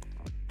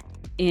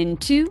 In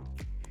 2,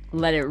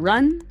 let it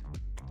run.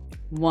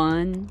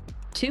 1,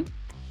 2,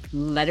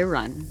 let it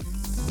run.